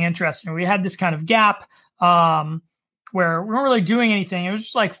something interesting. We had this kind of gap. Where we weren't really doing anything. It was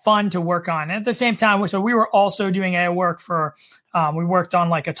just like fun to work on. And at the same time, so we were also doing AI work for, we worked on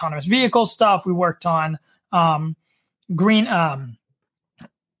like autonomous vehicle stuff. We worked on green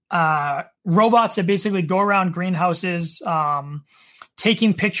robots that basically go around greenhouses,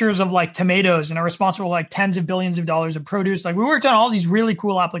 taking pictures of like tomatoes and are responsible for like tens of billions of dollars of produce. Like we worked on all these really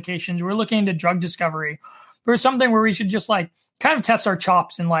cool applications. We were looking into drug discovery. There was something where we should just like kind of test our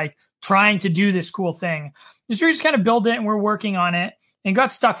chops and like trying to do this cool thing. So we just kind of build it and we're working on it and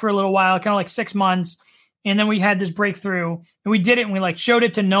got stuck for a little while, kind of like 6 months. And then we had this breakthrough and we did it and we like showed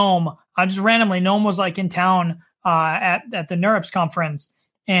it to Noam. Just randomly, Noam was like in town at the NeurIPS conference.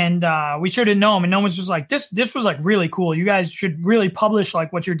 And we showed it to Noam and Noam was just like, this was like really cool. You guys should really publish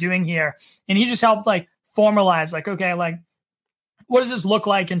like what you're doing here. And he just helped like formalize like, okay, like what does this look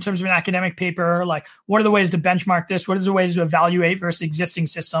like in terms of an academic paper? Like what are the ways to benchmark this? What is the ways to evaluate versus existing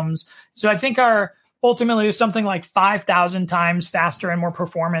systems? So I think ultimately, it was something like 5,000 times faster and more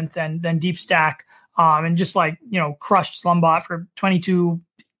performant than DeepStack, and just like crushed Slumbot for 22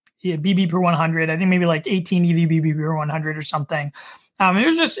 BB per 100. I think maybe like 18 EV/BB per 100 or something.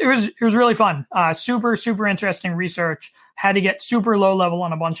 It was really fun. Super interesting research. Had to get super low level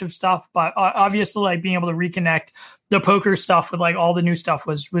on a bunch of stuff, but obviously, like being able to reconnect the poker stuff with like all the new stuff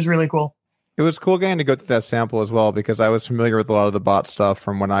was really cool. It was cool getting to go through that sample as well, because I was familiar with a lot of the bot stuff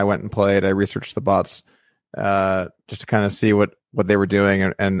from when I went and played. I researched the bots just to kind of see what what they were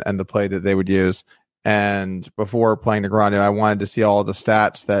doing and the play that they would use. And before playing Negreanu, I wanted to see all the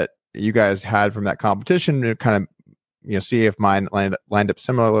stats that you guys had from that competition to kind of see if mine lined up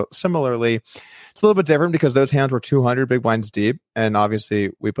similarly. It's a little bit different because those hands were 200 big blinds deep, and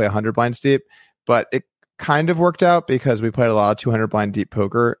obviously we play 100 blinds deep, but it kind of worked out because we played a lot of 200 blind deep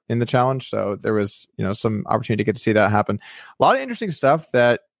poker in the challenge. So there was, some opportunity to get to see that happen. A lot of interesting stuff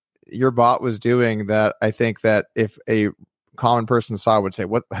that your bot was doing that I think that if a common person saw would say,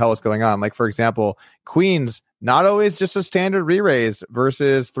 what the hell is going on? Like, for example, queens, not always just a standard re-raise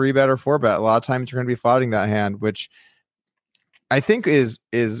versus 3-bet or 4-bet. A lot of times you're going to be fighting that hand, which I think is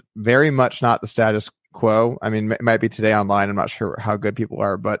very much not the status quo. I mean, it might be today online. I'm not sure how good people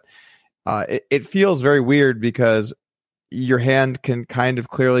are, but it feels very weird because your hand can kind of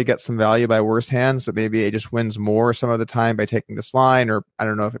clearly get some value by worse hands, but maybe it just wins more some of the time by taking this line, or I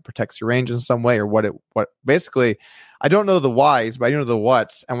don't know if it protects your range in some way or what basically, I don't know the whys, but I know the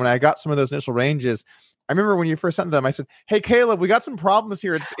whats. And when I got some of those initial ranges, I remember when you first sent them, I said, "Hey, Caleb, we got some problems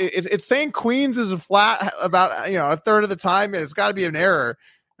here. It's saying queens is a flat about a third of the time. It's got to be an error."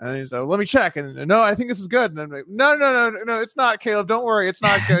 And he's like, "Let me check." And no, I think this is good. And I'm like, "No, it's not, Caleb. Don't worry, it's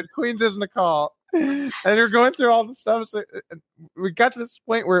not good. Queens isn't a call." And you're going through all the stuff. So we got to this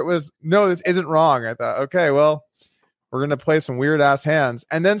point where it was, "No, this isn't wrong." I thought, okay, well, we're gonna play some weird ass hands,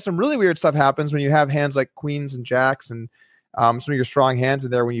 and then some really weird stuff happens when you have hands like queens and jacks and some of your strong hands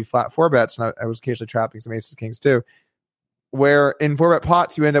in there when you flat 4-bets. And I was occasionally trapping some aces, kings too, where in 4-bet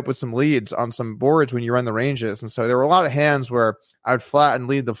pots you end up with some leads on some boards when you run the ranges. And so there were a lot of hands where I would flat and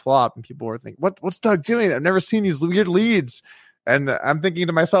lead the flop, and people were thinking, what's Doug doing? I've never seen these weird leads. And I'm thinking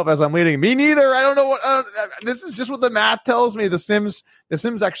to myself as I'm leading, me neither. I don't know what this is, just what the math tells me. The Sims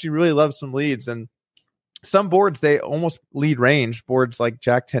actually really love some leads, and some boards they almost lead range. Boards like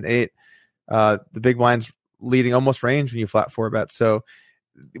Jack 10-8, the big blinds leading almost range when you flat 4-bet. So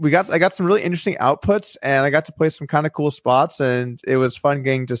I got some really interesting outputs, and I got to play some kind of cool spots, and it was fun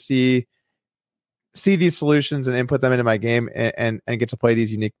getting to see these solutions and input them into my game and get to play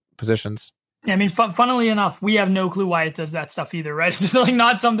these unique positions. Yeah, I mean, funnily enough, we have no clue why it does that stuff either, right? It's just like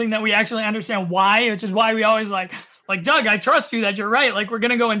not something that we actually understand why, which is why we always like Doug, I trust you that you're right. Like, we're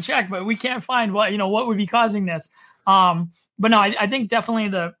going to go and check, but we can't find what would be causing this. But no, I think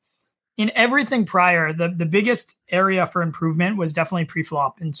definitely in everything prior, the biggest area for improvement was definitely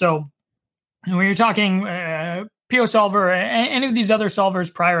pre-flop. And so when you're talking PO Solver, any of these other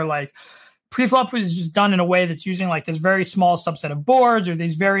solvers prior, like pre-flop was just done in a way that's using like this very small subset of boards or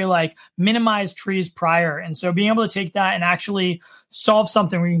these very like minimized trees prior. And so being able to take that and actually solve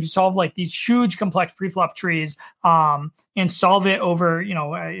something where you can solve like these huge complex pre-flop trees and solve it over,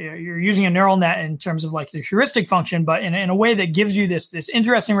 you're using a neural net in terms of like the heuristic function, but in a way that gives you this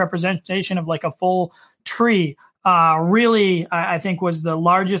interesting representation of like a full tree. Really, I think was the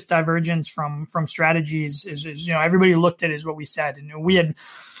largest divergence from strategies is everybody looked at it as what we said. And we had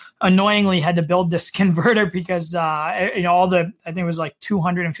annoyingly had to build this converter because, I think it was like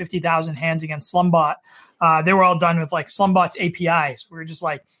 250,000 hands against Slumbot. They were all done with like Slumbot's API. So we were just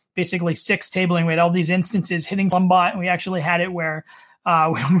like basically 6 tabling. We had all these instances hitting Slumbot, and we actually had it where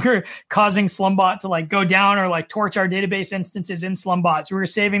we were causing Slumbot to like go down or like torch our database instances in Slumbot. So we were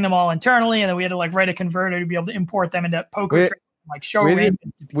saving them all internally, and then we had to like write a converter to be able to import them into poker.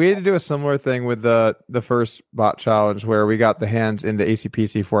 We had to do a similar thing with the first bot challenge where we got the hands in the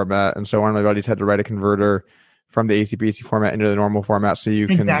ACPC format, and so one of my buddies had to write a converter from the ACPC format into the normal format so you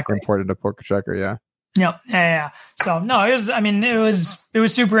can import it into Poker Checker. Yeah. So no, it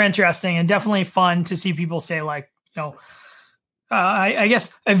was super interesting and definitely fun to see people say like, I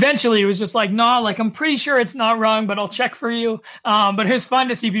guess eventually it was just like, no, like I'm pretty sure it's not wrong, but I'll check for you. But it was fun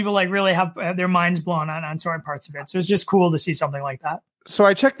to see people like really have their minds blown on certain parts of it. So it's just cool to see something like that. So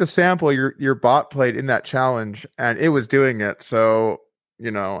I checked the sample your bot played in that challenge, and it was doing it. So,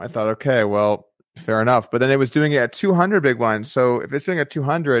 I thought, okay, well, fair enough. But then it was doing it at 200 big blinds. So if it's doing at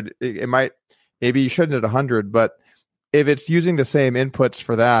 200, it might, maybe you shouldn't at 100, but if it's using the same inputs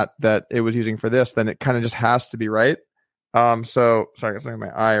for that it was using for this, then it kind of just has to be right. So sorry, I got something in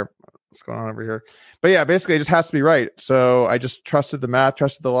my eye. What's going on over here? But yeah, basically it just has to be right. So I just trusted the math,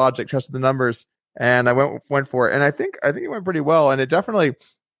 trusted the logic, trusted the numbers, and I went for it. And I think it went pretty well. And it definitely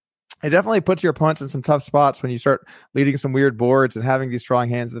puts your opponents in some tough spots when you start leading some weird boards and having these strong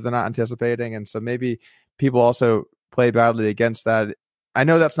hands that they're not anticipating. And so maybe people also play badly against that. I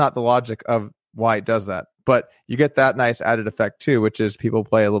know that's not the logic of why it does that, but you get that nice added effect too, which is people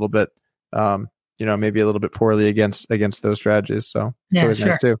play a little bit, maybe a little bit poorly against those strategies. So it's always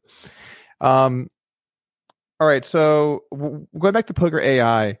nice too. All right. So going back to Poker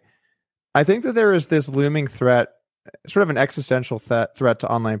AI, I think that there is this looming threat sort of an existential threat to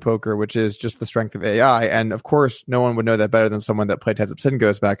online poker, which is just the strength of AI. And of course, no one would know that better than someone that played Heads Up Sin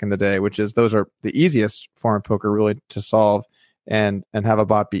Ghost back in the day, which is those are the easiest form of poker really to solve and have a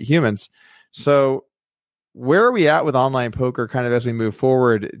bot beat humans. So where are we at with online poker kind of as we move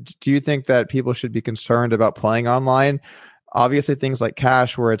forward? Do you think that people should be concerned about playing online? Obviously, things like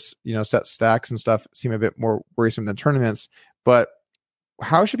cash, where it's, set stacks and stuff, seem a bit more worrisome than tournaments. But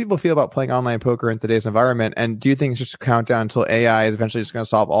how should people feel about playing online poker in today's environment? And do you think it's just a countdown until AI is eventually just going to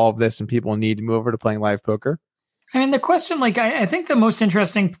solve all of this and people need to move over to playing live poker? I mean, the question, I think the most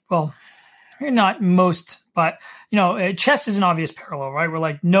interesting, well, not most, but chess is an obvious parallel, right?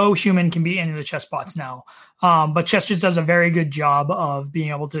 Where no human can beat any of the chess bots now. But chess just does a very good job of being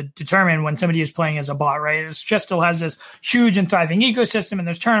able to determine when somebody is playing as a bot, right? Chess still has this huge and thriving ecosystem and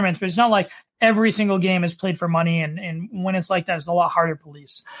there's tournaments, but it's not like every single game is played for money. And when it's like that, it's a lot harder to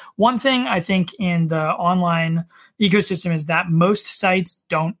police. One thing I think in the online ecosystem is that most sites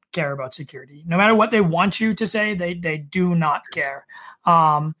don't care about security. No matter what they want you to say, they do not care.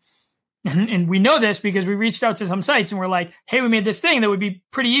 And we know this because we reached out to some sites and we're like, hey, we made this thing that would be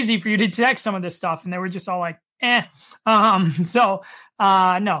pretty easy for you to detect some of this stuff. And they were just all like, no.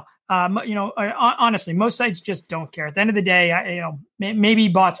 Honestly, most sites just don't care. At the end of the day, maybe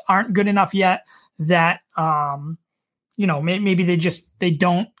bots aren't good enough yet that, maybe they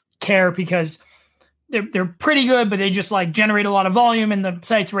don't care because they're pretty good, but they just generate a lot of volume and the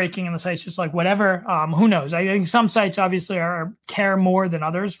site's raking and the site's just whatever. Who knows? I think some sites obviously care more than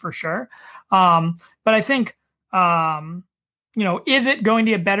others for sure. But I think, is it going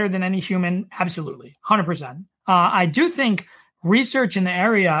to get better than any human? Absolutely. 100%. I do think research in the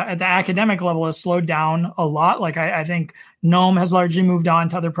area at the academic level has slowed down a lot. I think GNOME has largely moved on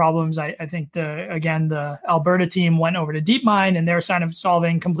to other problems. I think the Alberta team went over to DeepMind and they're kind of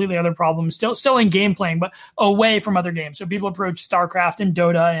solving completely other problems, still in game playing, but away from other games. So people approach StarCraft and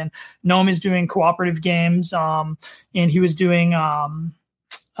Dota, and GNOME is doing cooperative games. And he was doing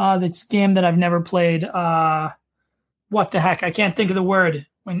this game that I've never played. What the heck? I can't think of the word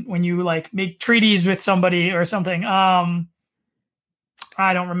when you make treaties with somebody or something.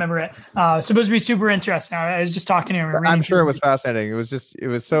 I don't remember it. Supposed to be super interesting. I was just talking to him. I'm sure it was fascinating. It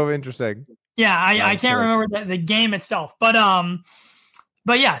was so interesting. Yeah, I can't remember the game itself, but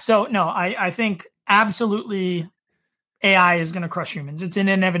yeah. So no, I think absolutely AI is going to crush humans. It's an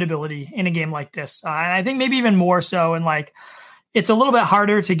inevitability in a game like this, and I think maybe even more so. And it's a little bit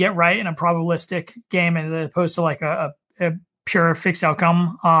harder to get right in a probabilistic game as opposed to a pure fixed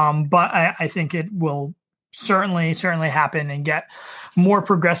outcome. But I think it will certainly happen and get more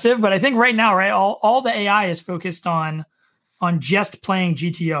progressive. But I think right now, right, all the AI is focused on just playing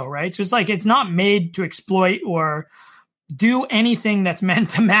GTO, right? So it's not made to exploit or do anything that's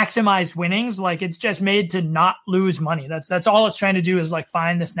meant to maximize winnings. It's just made to not lose money. That's all it's trying to do is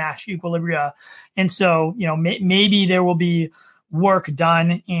find this Nash equilibria. And so, maybe there will be work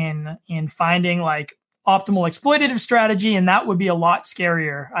done in finding optimal exploitative strategy, and that would be a lot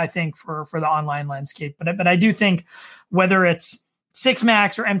scarier, I think, for the online landscape. But I do think whether it's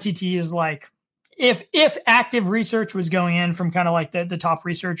Sixmax or MTT is if active research was going in from kind of the top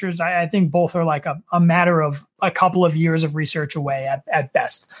researchers, I think both are a matter of a couple of years of research away at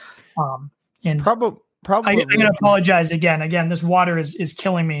best. And probably I'm going to apologize again. This water is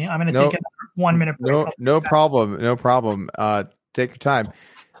killing me. I'm going to take a 1 minute break. No problem. Take your time.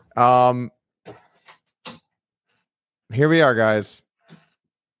 Here we are, guys.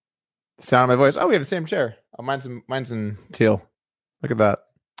 The sound of my voice. Oh, we have the same chair. Oh, mine's in teal. Look at that.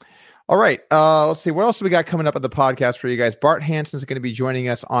 All right. Let's see. What else do we got coming up at the podcast for you guys? Bart Hansen is going to be joining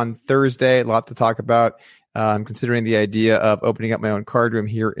us on Thursday. A lot to talk about. I'm considering the idea of opening up my own card room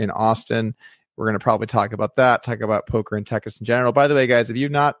here in Austin. We're going to probably talk about that, talk about poker in Texas in general. By the way, guys, if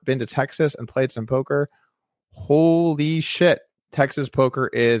you've not been to Texas and played some poker, holy shit, Texas poker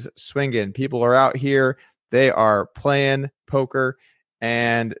is swinging. People are out here. They are playing poker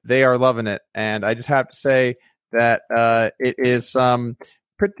and they are loving it. And I just have to say that it is some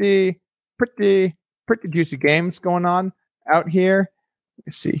pretty juicy games going on out here.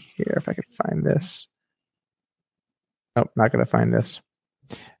 Let's see here if I can find this. Oh, not going to find this.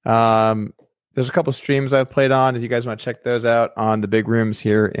 There's a couple streams I've played on. If you guys want to check those out on the big rooms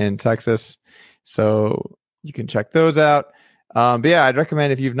here in Texas, so you can check those out. But yeah, I'd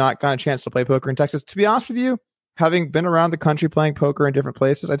recommend if you've not gotten a chance to play poker in Texas. To be honest with you, having been around the country playing poker in different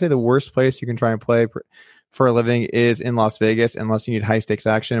places, I'd say the worst place you can try and play for a living is in Las Vegas, unless you need high stakes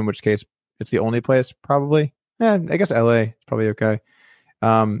action, in which case it's the only place probably. Yeah, I guess LA is probably okay.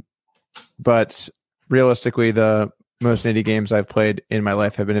 But realistically, the most indie games I've played in my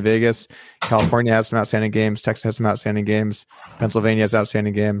life have been in Vegas. California has some outstanding games. Texas has some outstanding games. Pennsylvania has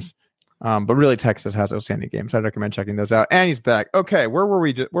outstanding games. But really, Texas has outstanding games. I'd recommend checking those out. And he's back. Okay, where were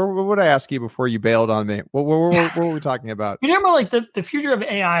we? What would I ask you before you bailed on me? What were we talking about? You're talking about like the future of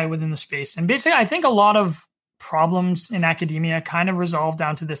AI within the space. And basically, I think a lot of problems in academia kind of resolve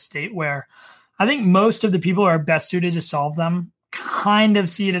down to this state where I think most of the people who are best suited to solve them kind of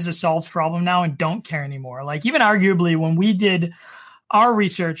see it as a solved problem now and don't care anymore. Like even arguably when we did our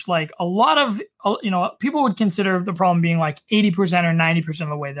research, like a lot of, people would consider the problem being like 80% or 90% of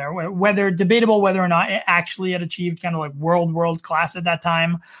the way there, whether debatable, whether or not it actually had achieved kind of like world class at that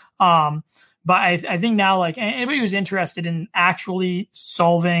time. But I think now like anybody who's interested in actually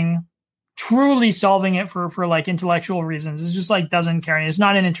truly solving it for like intellectual reasons, it's just like doesn't care. It's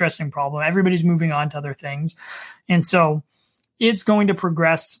not an interesting problem. Everybody's moving on to other things. And so it's going to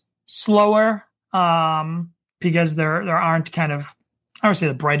progress slower because there aren't kind of, I would say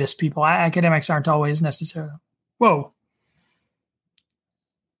the brightest people. Academics aren't always necessarily. Whoa.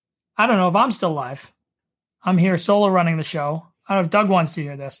 I don't know if I'm still live. I'm here solo running the show. I don't know if Doug wants to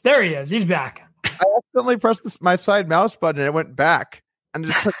hear this. There he is. He's back. I accidentally pressed my side mouse button and it went back and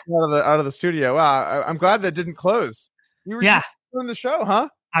just took me out of the studio. Wow. I'm glad that didn't close. You were just doing the show, huh?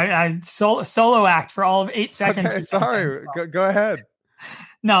 I solo act for all of 8 seconds. Okay, sorry. Go ahead.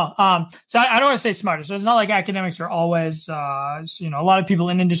 No, so I don't want to say smarter. So it's not like academics are always, a lot of people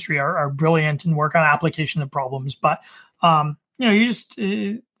in industry are brilliant and work on application of problems, but you just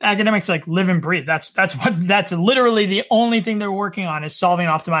academics like live and breathe. That's literally the only thing they're working on is solving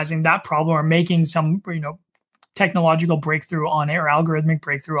and optimizing that problem or making some technological breakthrough on it or algorithmic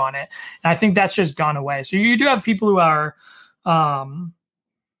breakthrough on it. And I think that's just gone away. So you do have people who are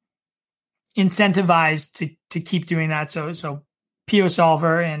incentivized to keep doing that. So PO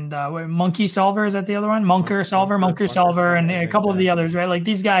Solver and Monkey Solver, is that the other one? Monker Solver, and a couple of the others, right? Like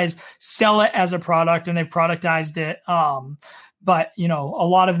these guys sell it as a product and they've productized it. But a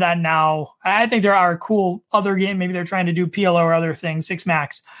lot of that now, I think there are cool other game. Maybe they're trying to do PLO or other things, 6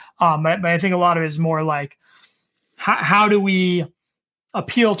 Max. But I think a lot of it is more like how do we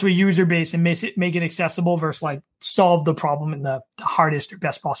appeal to a user base and make it accessible versus like solve the problem in the hardest or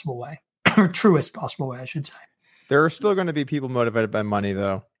best possible way or truest possible way, I should say. There are still going to be people motivated by money,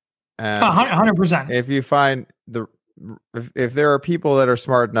 though. And 100%. If you find if there are people that are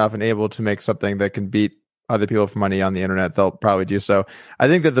smart enough and able to make something that can beat other people for money on the internet, they'll probably do so. I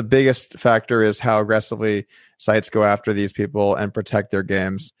think that the biggest factor is how aggressively sites go after these people and protect their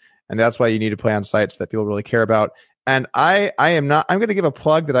games. And that's why you need to play on sites that people really care about. And I'm going to give a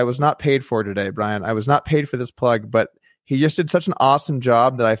plug that I was not paid for today, Brian. I was not paid for this plug, but he just did such an awesome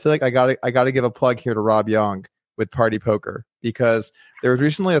job that I feel like I got to give a plug here to Rob Young with Party Poker, because there was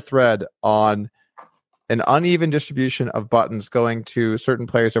recently a thread on an uneven distribution of buttons going to certain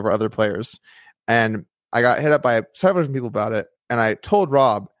players over other players. And I got hit up by several people about it. And I told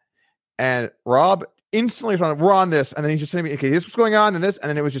Rob, and Rob instantly responded, we're on this. And then he's just sending me, okay, this was going on and this. And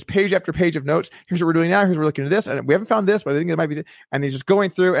then it was just page after page of notes. Here's what we're doing now. Here's what we're looking at this. And we haven't found this, but I think it might be this. And he's just going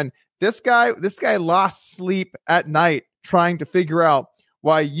through. And this guy lost sleep at night trying to figure out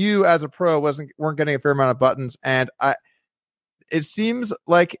why you as a pro weren't getting a fair amount of buttons. And it seems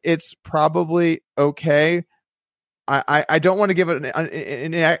like it's probably okay. I don't want to give it an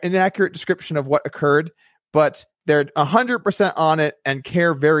inaccurate description of what occurred, but they're 100% on it and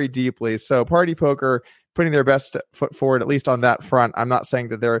care very deeply. So Party Poker putting their best foot forward, at least on that front. I'm not saying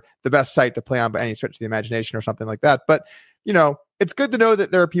that they're the best site to play on by any stretch of the imagination or something like that, but it's good to know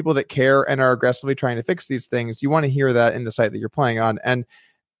that there are people that care and are aggressively trying to fix these things. You want to hear that in the site that you're playing on. And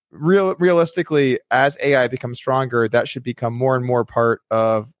realistically, as AI becomes stronger, that should become more and more part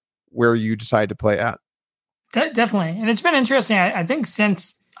of where you decide to play at. Definitely. And it's been interesting. I think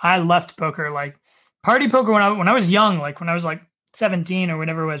since I left poker, like Party Poker, when I was young, like when I was like 17 or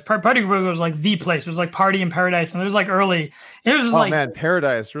whatever it was, Party Poker was like the place. It was like Party in Paradise. And it was like early. It was just man,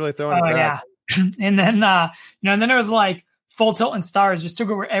 Paradise really throwing it back. Yeah. And then, and then it was like Full Tilt and Stars just took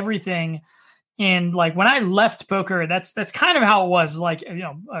over everything. And like when I left poker, that's kind of how it was. Like,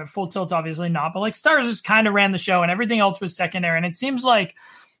 Full Tilt, obviously not, but like Stars just kind of ran the show and everything else was secondary. And it seems like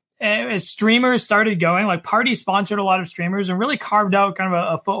as streamers started going, like Party sponsored a lot of streamers and really carved out kind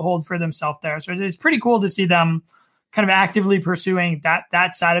of a foothold for themselves there. So it's pretty cool to see them kind of actively pursuing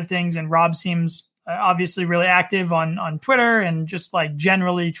that side of things. And Rob seems obviously really active on Twitter and just like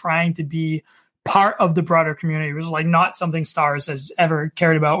generally trying to be part of the broader community. It was like not something Stars has ever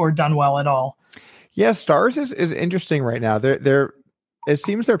cared about or done well at all. Yeah, Stars is interesting right now. It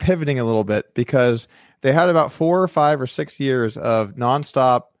seems they're pivoting a little bit because they had about 4 or 5 or 6 years of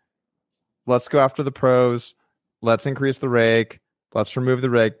nonstop, let's go after the pros, let's increase the rake. Let's remove the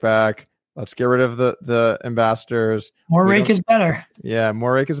rake back. Let's get rid of the ambassadors. More rake is better. Yeah,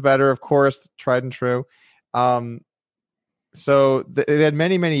 more rake is better, of course, tried and true. So they had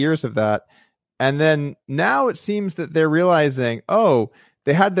many, many years of that. And then now it seems that they're realizing,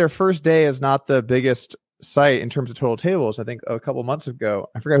 they had their first day as not the biggest site in terms of total tables. I think a couple months ago,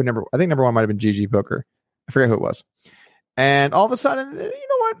 I think number one might have been GG Poker. I forget who it was. And all of a sudden, you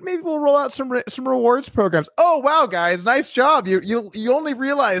know what? Maybe we'll roll out some rewards programs. Oh wow, guys, nice job! You only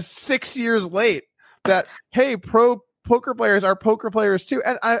realized 6 years late that hey, pro poker players are poker players too.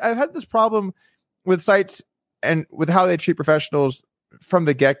 And I've had this problem with sites and with how they treat professionals from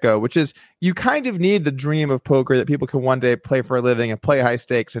the get-go, which is you kind of need the dream of poker that people can one day play for a living and play high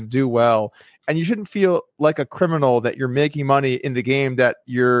stakes and do well. And you shouldn't feel like a criminal that you're making money in the game that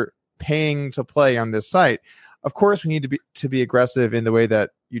you're paying to play on this site. Of course, we need to be aggressive in the way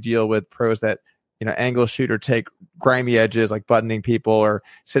that you deal with pros that, angle shoot or take grimy edges like buttoning people or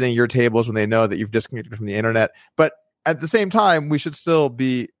sitting at your tables when they know that you've disconnected from the internet. But at the same time, we should still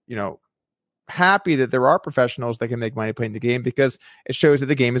be, happy that there are professionals that can make money playing the game, because it shows that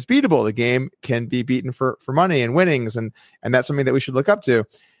the game is beatable. The game can be beaten for money and winnings, and that's something that we should look up to.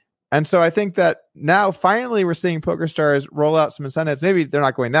 And so I think that now finally we're seeing PokerStars roll out some incentives. Maybe they're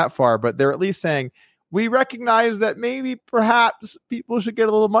not going that far, but they're at least saying, we recognize that maybe perhaps people should get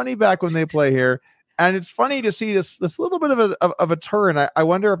a little money back when they play here. And it's funny to see this little bit of a turn. I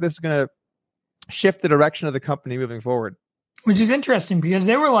wonder if this is going to shift the direction of the company moving forward. Which is interesting because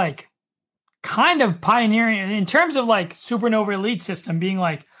they were like kind of pioneering in terms of like Supernova Elite system being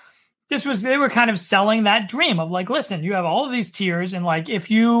like, they were kind of selling that dream of like, listen, you have all of these tiers. And like, if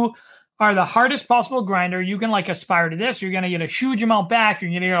you are the hardest possible grinder, you can like aspire to this. You're going to get a huge amount back. You're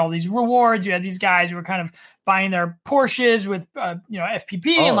going to get all these rewards. You had these guys who were kind of buying their Porsches with, FPP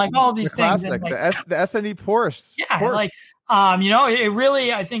and like all of these things. Classic, and, like, the SNE Porsche. Yeah. Porsche. Like, it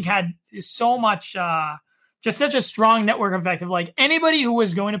really, I think had so much, just such a strong network effect of like anybody who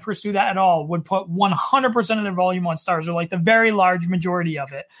was going to pursue that at all would put 100% of their volume on stars, or like the very large majority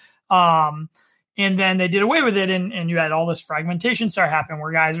of it. And then they did away with it, and you had all this fragmentation start happening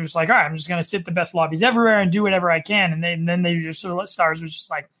where guys are just like, all right, I'm just going to sit the best lobbies everywhere and do whatever I can. And then they just sort of let stars was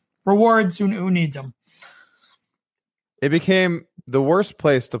just like rewards. Who needs them? It became the worst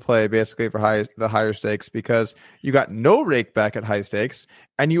place to play basically for the higher stakes, because you got no rake back at high stakes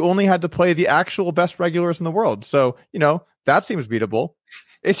and you only had to play the actual best regulars in the world. So, that seems beatable.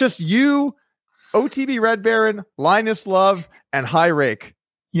 It's just you, OTB Red Baron, Linus Love, and high rake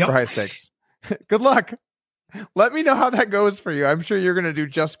for high stakes. Good luck. Let me know how that goes for you. I'm sure you're going to do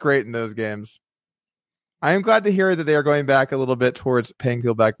just great in those games. I am glad to hear that they are going back a little bit towards paying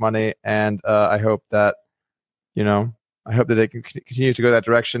people back money. And I hope that, they can continue to go that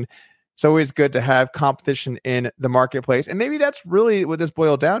direction. It's always good to have competition in the marketplace. And maybe that's really what this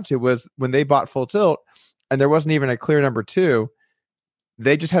boiled down to, was when they bought Full Tilt and there wasn't even a clear number two.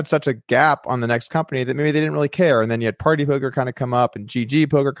 They just had such a gap on the next company that maybe they didn't really care. And then you had Party Poker kind of come up, and GG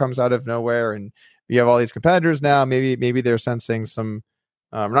Poker comes out of nowhere, and you have all these competitors now. Maybe they're sensing some,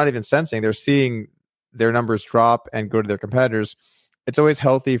 not even sensing, they're seeing their numbers drop and go to their competitors. It's always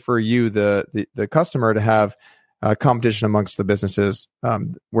healthy for you, the customer, to have competition amongst the businesses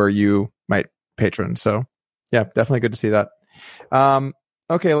where you might patron. So yeah, definitely good to see that.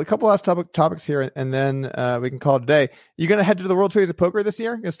 Okay, a couple last topics here, and then we can call it a day. You going to head to the World Series of Poker this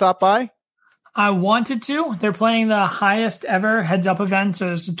year? You going to stop by? I wanted to. They're playing the highest ever heads-up event.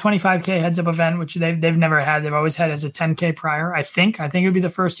 So it's a 25K heads-up event, which they've never had. They've always had as a 10K prior, I think. I think it would be the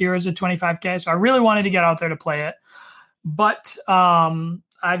first year as a 25K. So I really wanted to get out there to play it. But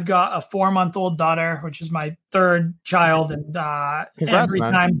I've got a 4-month-old daughter, which is my third child, and every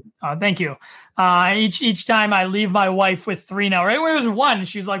time, thank you. Each time I leave my wife with 3 now. Right when it was 1,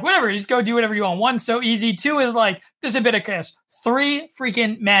 she's like, "Whatever, just go do whatever you want." 1's so easy. 2 is like, there's a bit of chaos. 3,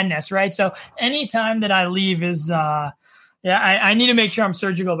 freaking madness, right? So anytime that I leave is, I need to make sure I'm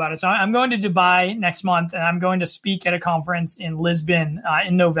surgical about it. So I'm going to Dubai next month, and I'm going to speak at a conference in Lisbon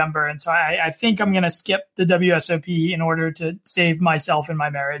in November. And so I think I'm going to skip the WSOP in order to save myself and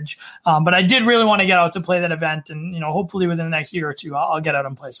my marriage. But I did really want to get out to play that event. And, hopefully within the next year or two, I'll get out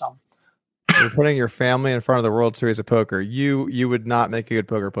and play some. You're putting your family in front of the World Series of Poker. You would not make a good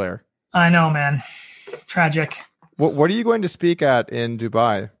poker player. I know, man. Tragic. What are you going to speak at in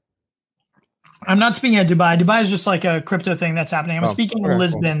Dubai? I'm not speaking at Dubai. Dubai is just like a crypto thing that's happening. I'm speaking in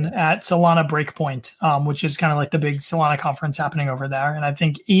Lisbon at Solana Breakpoint, which is kind of like the big Solana conference happening over there. And I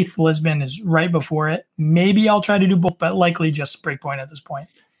think ETH Lisbon is right before it. Maybe I'll try to do both, but likely just Breakpoint at this point.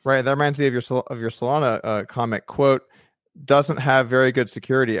 Right. That reminds me of your Solana comment. Quote, doesn't have very good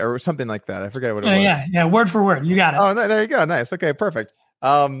security or something like that. I forget what it was. Yeah, word for word. You got it. Oh, no, there you go. Nice. Okay, perfect.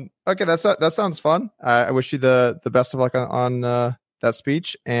 Okay, that sounds fun. I wish you the best of luck on that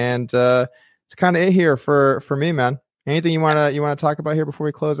speech, and it's kind of it here for me, man. Anything you want to talk about here before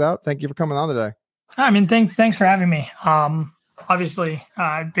we close out? Thank you for coming on today. I mean, thanks for having me. Obviously,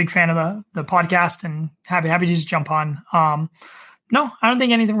 big fan of the podcast, and happy to just jump on. No, I don't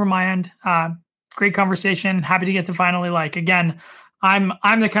think anything from my end. Great conversation. Happy to get to finally, again, I'm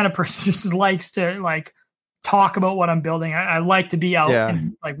the kind of person who just likes to talk about what I'm building. I like to be out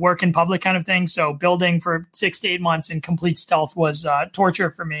and work in public kind of thing. So building for 6 to 8 months in complete stealth was torture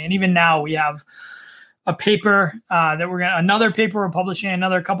for me. And even now we have a paper another paper we're publishing,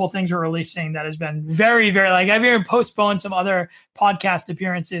 another couple of things we're releasing that has been very, very I've even postponed some other podcast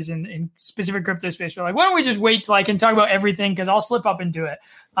appearances in specific crypto space. We're why don't we just wait till I can talk about everything? Cause I'll slip up and do it.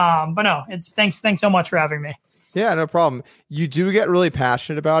 But no, it's thanks so much for having me. Yeah, no problem. You do get really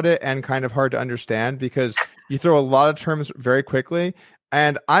passionate about it and kind of hard to understand because you throw a lot of terms very quickly.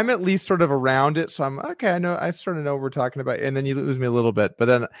 And I'm at least sort of around it. So I'm okay. I sort of know what we're talking about. And then you lose me a little bit. But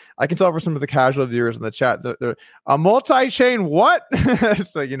then I can tell for some of the casual viewers in the chat, they're a multi-chain what?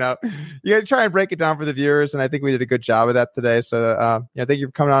 So, you got to try and break it down for the viewers. And I think we did a good job of that today. So, thank you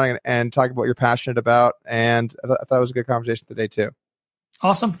for coming on and talking about what you're passionate about. And I thought it was a good conversation today, too.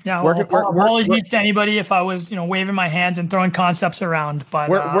 Awesome. Yeah. Apologies to anybody if I was, waving my hands and throwing concepts around. But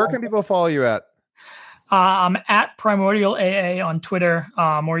where can people follow you at? I'm at Primordial AA on Twitter,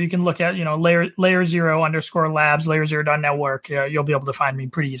 or you can look at, layer 0_labs, layer0.network. You'll be able to find me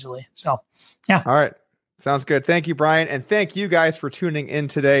pretty easily. So, yeah. All right. Sounds good. Thank you, Brian. And thank you guys for tuning in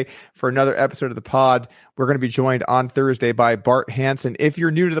today for another episode of the pod. We're going to be joined on Thursday by Bart Hansen. If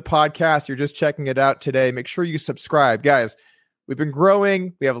you're new to the podcast, you're just checking it out today, make sure you subscribe. Guys, we've been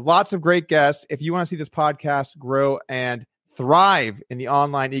growing. We have lots of great guests. If you want to see this podcast grow and thrive in the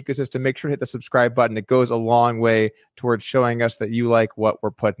online ecosystem, make sure to hit the subscribe button. It goes a long way towards showing us that you like what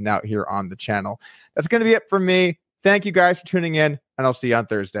we're putting out here on the channel. That's going to be it from me. Thank you guys for tuning in, and I'll see you on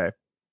Thursday.